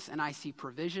faithfulness and I see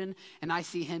provision and I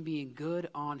see him being good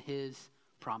on his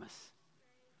promise.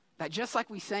 That just like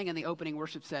we sang in the opening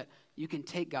worship set, you can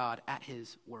take God at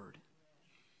his word.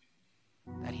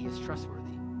 That he is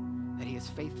trustworthy, that he is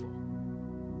faithful,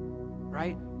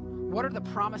 right? What are the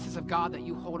promises of God that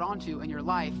you hold on to in your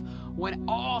life when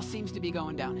all seems to be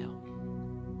going downhill?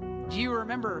 Do you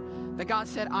remember that God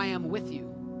said, I am with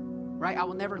you, right? I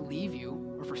will never leave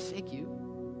you or forsake you.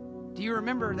 Do you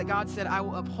remember that God said, I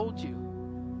will uphold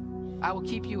you. I will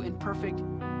keep you in perfect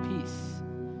peace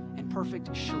and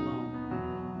perfect shalom,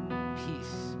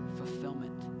 peace,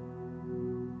 fulfillment.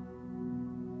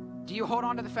 Do you hold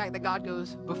on to the fact that God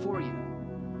goes before you,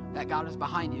 that God is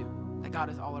behind you, that God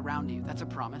is all around you? That's a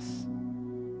promise.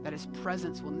 That his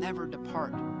presence will never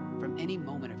depart from any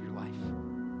moment of your life.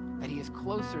 That he is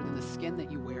closer than the skin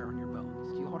that you wear on your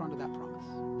bones. Do you hold on to that promise?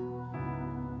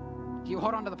 Do you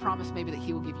hold on to the promise maybe that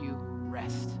he will give you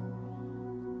rest?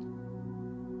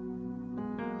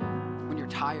 When you're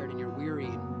tired and you're weary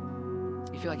and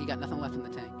you feel like you got nothing left in the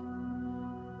tank.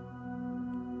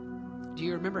 Do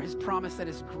you remember his promise that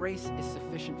his grace is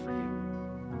sufficient for you?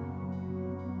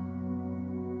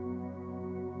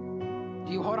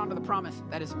 Do you hold on to the promise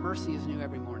that his mercy is new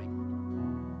every morning?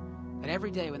 That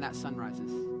every day when that sun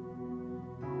rises,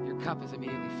 your cup is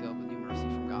immediately filled with new mercy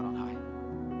from God on high.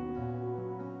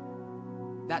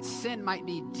 That sin might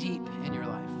be deep in your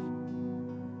life,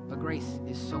 but grace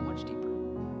is so much deeper.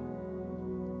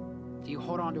 Do you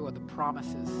hold on to the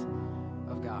promises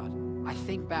of God? I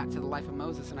think back to the life of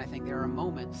Moses, and I think there are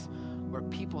moments where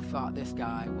people thought this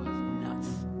guy was nuts.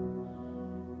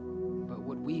 But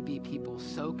would we be people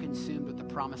so consumed with the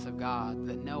promise of God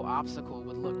that no obstacle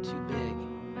would look too big?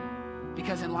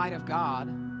 Because in light of God,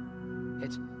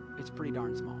 it's pretty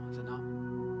darn small, is it not?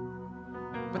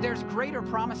 But there's greater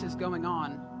promises going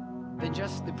on than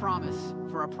just the promise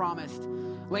for a promised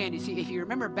land. You see, if you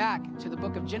remember back to the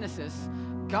book of Genesis,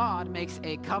 God makes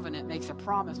a covenant, makes a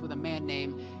promise with a man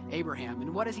named Abraham.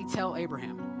 And what does he tell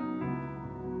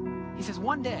Abraham? He says,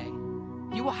 one day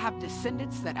you will have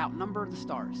descendants that outnumber the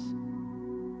stars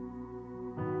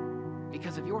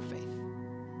because of your faith.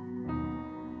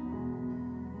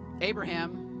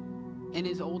 Abraham, in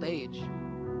his old age,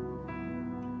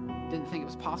 didn't think it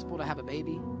was possible to have a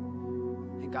baby,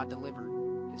 and God delivered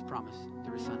his promise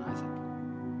through his son Isaac.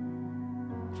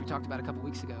 Which we talked about a couple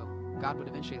weeks ago. God would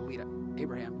eventually lead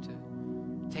Abraham to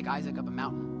take Isaac up a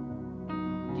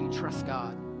mountain. Do you trust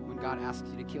God when God asks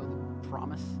you to kill the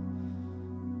promise?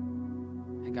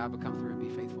 And God would come through and be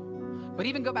faithful. But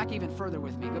even go back even further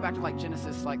with me. Go back to like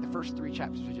Genesis, like the first 3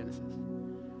 chapters of Genesis.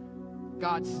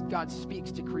 God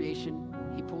speaks to creation.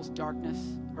 He pulls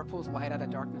light out of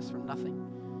darkness from nothing.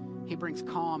 He brings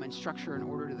calm and structure and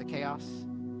order to the chaos.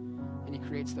 And he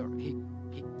creates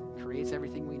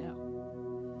everything we know.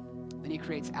 Then he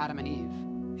creates Adam and Eve.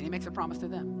 And he makes a promise to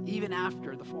them, even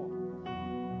after the fall.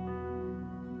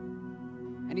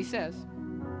 And he says,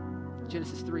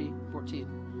 Genesis 3:14,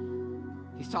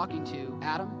 he's talking to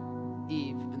Adam,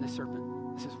 Eve, and the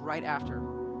serpent. This is right after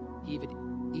Eve had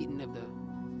eaten of the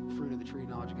fruit of the tree of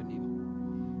knowledge of good and evil.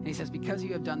 And he says, because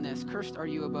you have done this, cursed are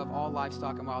you above all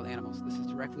livestock and wild animals. This is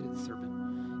directly to the serpent.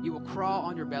 You will crawl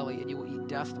on your belly and you will eat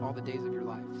dust all the days of your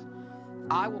lives.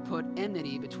 I will put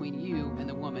enmity between you and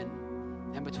the woman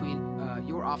and between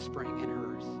your offspring and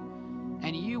hers.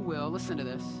 And you will, listen to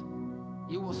this,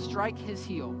 you will strike his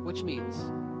heel, which means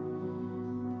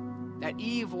that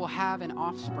Eve will have an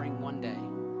offspring one day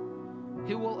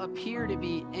who will appear to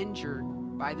be injured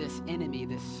by this enemy,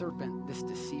 this serpent, this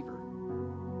deceiver.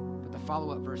 But the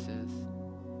follow-up verse is,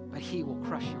 but he will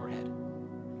crush your head.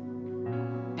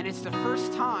 And it's the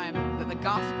first time that the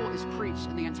gospel is preached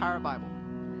in the entire Bible.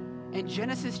 In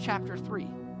Genesis chapter 3,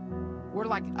 we're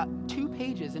like 2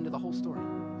 pages into the whole story.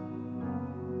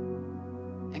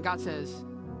 And God says,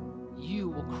 you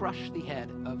will crush the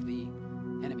head of the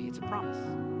enemy. It's a promise.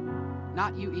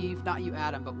 Not you, Eve, not you,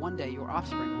 Adam, but one day your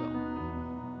offspring will.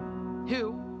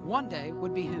 Who, one day,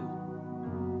 would be who?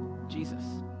 Jesus.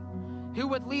 Who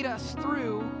would lead us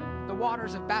through the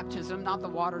waters of baptism, not the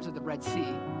waters of the Red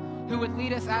Sea. Who would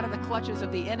lead us out of the clutches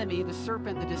of the enemy, the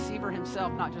serpent, the deceiver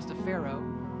himself, not just a Pharaoh.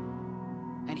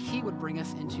 And he would bring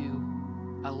us into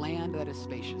a land that is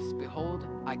spacious. Behold,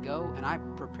 I go and I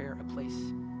prepare a place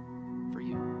for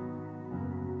you,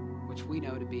 which we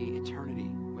know to be eternity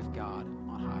with God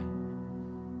on high.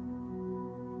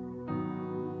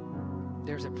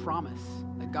 There's a promise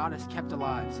that God has kept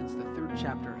alive since the 3rd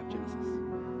chapter of Genesis,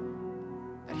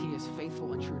 that he is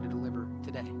faithful and true to deliver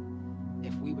today,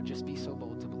 if we would just be so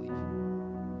bold to believe.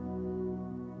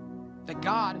 That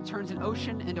God turns an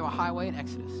ocean into a highway in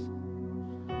Exodus.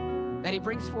 That he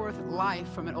brings forth life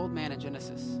from an old man in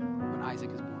Genesis when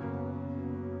Isaac is born.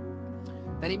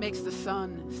 That he makes the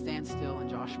sun stand still in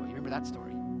Joshua. You remember that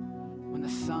story? When the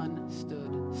sun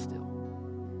stood still.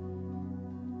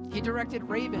 He directed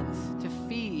ravens to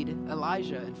feed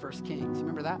Elijah in 1 Kings. You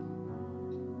remember that?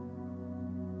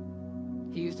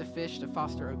 He used a fish to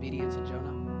foster obedience in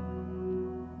Jonah.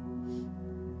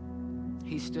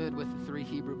 He stood with the 3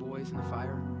 Hebrew boys in the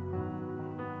fire.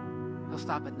 He'll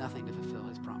stop at nothing to fulfill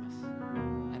his promise.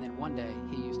 And then one day,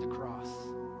 he used a cross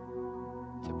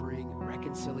to bring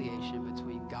reconciliation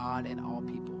between God and all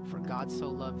people. For God so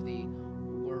loved the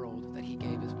world that he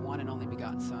gave his one and only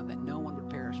begotten Son, that no one would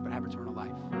perish but have eternal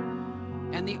life.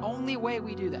 And the only way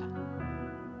we do that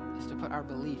is to put our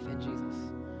belief in Jesus.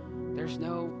 There's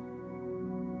no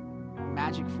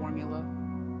magic formula.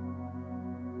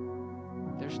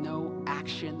 There's no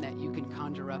action that you can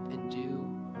conjure up and do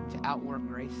to outwork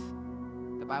grace.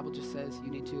 The Bible just says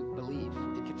you need to believe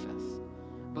and confess.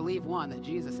 Believe, 1, that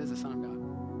Jesus is the Son of God.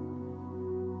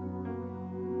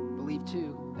 Believe,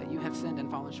 2, that you have sinned and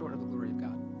fallen short of the glory of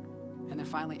God. And then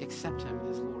finally, accept him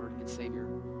as Lord and Savior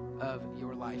of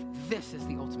your life. This is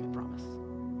the ultimate promise.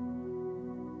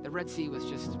 The Red Sea was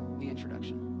just the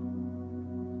introduction.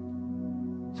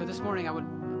 So this morning, I would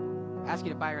ask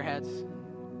you to bow your heads.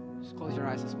 Just close your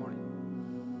eyes this morning.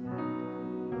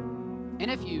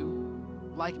 And if you,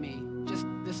 like me, just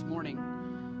this morning,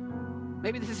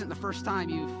 maybe this isn't the first time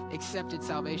you've accepted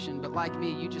salvation, but like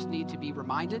me, you just need to be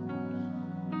reminded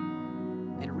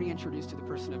and reintroduced to the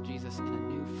person of Jesus in a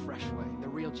new, fresh way, the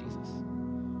real Jesus.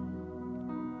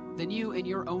 Then you, in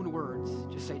your own words,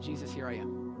 just say, Jesus, here I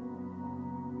am.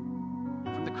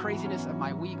 From the craziness of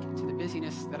my week to the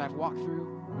busyness that I've walked through,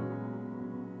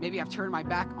 maybe I've turned my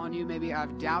back on you, maybe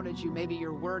I've doubted you, maybe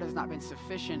your word has not been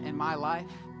sufficient in my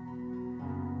life.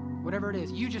 Whatever it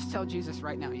is, you just tell Jesus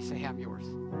right now. You say, hey, I'm yours.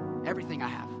 Everything I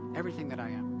have, everything that I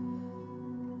am.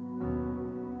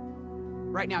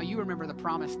 Right now, you remember the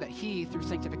promise that he, through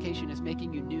sanctification, is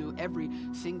making you new every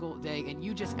single day. And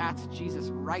you just ask Jesus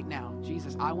right now,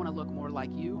 Jesus, I want to look more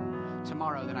like you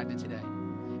tomorrow than I did today.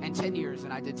 And 10 years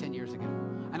than I did 10 years ago.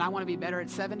 And I want to be better at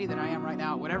 70 than I am right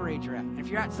now, at whatever age you're at. And if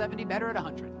you're at 70, better at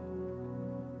 100.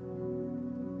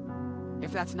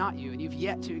 If that's not you, and you've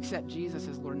yet to accept Jesus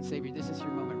as Lord and Savior, this is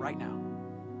your moment right now.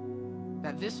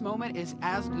 That this moment is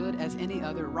as good as any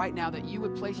other right now, that you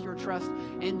would place your trust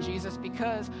in Jesus,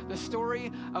 because the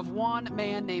story of one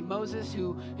man named Moses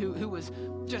who was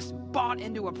just bought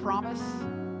into a promise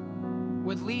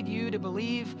would lead you to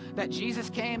believe that Jesus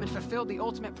came and fulfilled the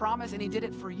ultimate promise, and he did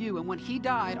it for you. And when he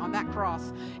died on that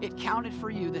cross, it counted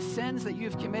for you. The sins that you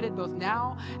have committed both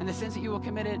now and the sins that you will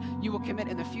commit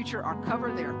in the future are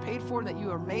covered. They are paid for, that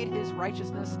you are made his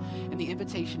righteousness. And the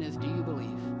invitation is, do you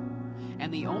believe?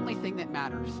 And the only thing that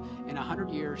matters in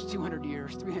 100 years, 200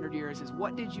 years, 300 years is,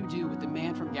 what did you do with the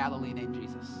man from Galilee named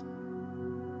Jesus?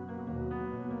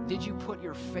 Did you put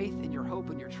your faith and your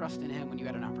hope and your trust in him when you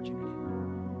had an opportunity?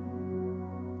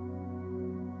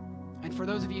 And for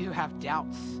those of you who have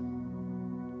doubts,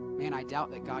 man, I doubt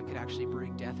that God could actually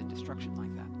bring death and destruction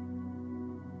like that.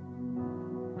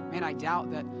 Man, I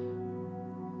doubt that,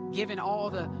 given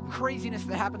all the craziness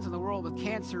that happens in the world with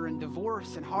cancer and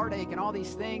divorce and heartache and all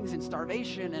these things and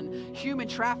starvation and human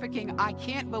trafficking, I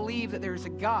can't believe that there's a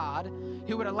God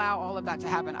who would allow all of that to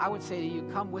happen. I would say to you,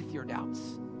 come with your doubts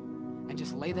and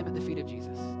just lay them at the feet of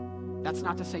Jesus. That's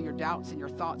not to say your doubts and your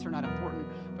thoughts are not important,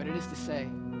 but it is to say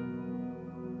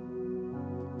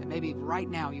that maybe right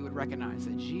now you would recognize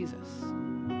that Jesus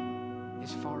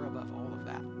is far above all of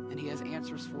that, and he has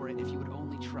answers for it if you would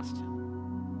only trust him.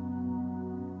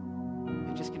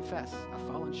 And just confess, I've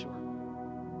fallen short.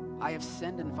 I have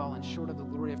sinned and fallen short of the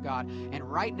glory of God. And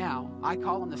right now, I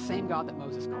call on the same God that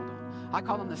Moses called on. I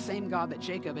call on the same God that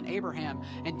Jacob and Abraham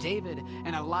and David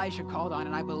and Elijah called on.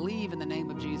 And I believe in the name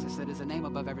of Jesus, that is a name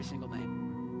above every single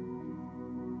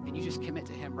name. and you just commit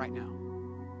to him right now.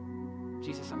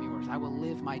 Jesus, I'm yours. I will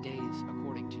live my days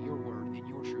according to your word and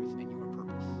your truth and your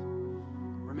purpose,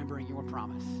 remembering your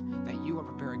promise that you are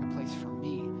preparing a place for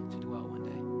me to dwell one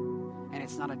day. And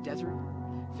it's not a desert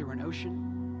through an ocean,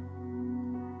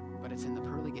 but it's in the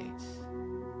pearly gates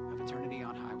of eternity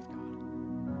on high with God.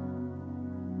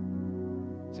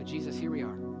 So Jesus, here we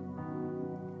are,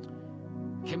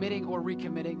 committing or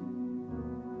recommitting,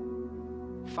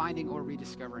 finding or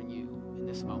rediscovering you in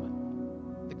this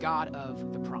moment, the God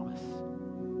of the promise,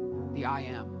 the I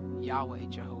am, Yahweh,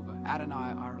 Jehovah,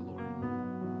 Adonai, our Lord.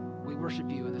 We worship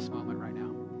you in this moment right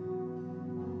now.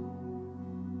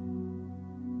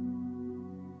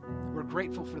 We're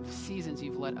grateful for the seasons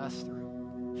you've led us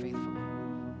through faithfully.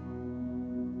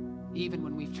 Even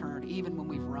when we've turned, even when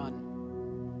we've run,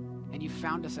 and you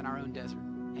found us in our own desert,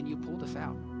 and you pulled us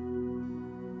out.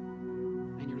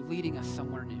 And you're leading us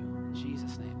somewhere new. In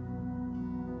Jesus' name.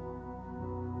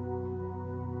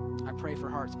 I pray for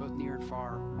hearts both near and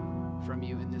far from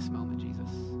you in this moment, Jesus.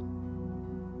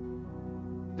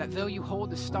 That though you hold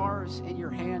the stars in your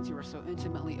hands, you are so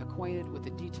intimately acquainted with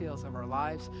the details of our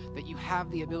lives that you have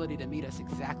the ability to meet us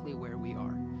exactly where we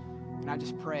are. And I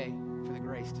just pray for the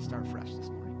grace to start fresh this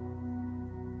morning.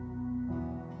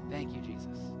 Thank you,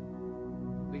 Jesus.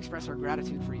 We express our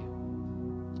gratitude for you.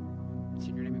 It's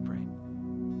in your name we pray.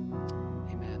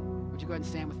 Amen. Would you go ahead and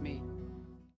stand with me?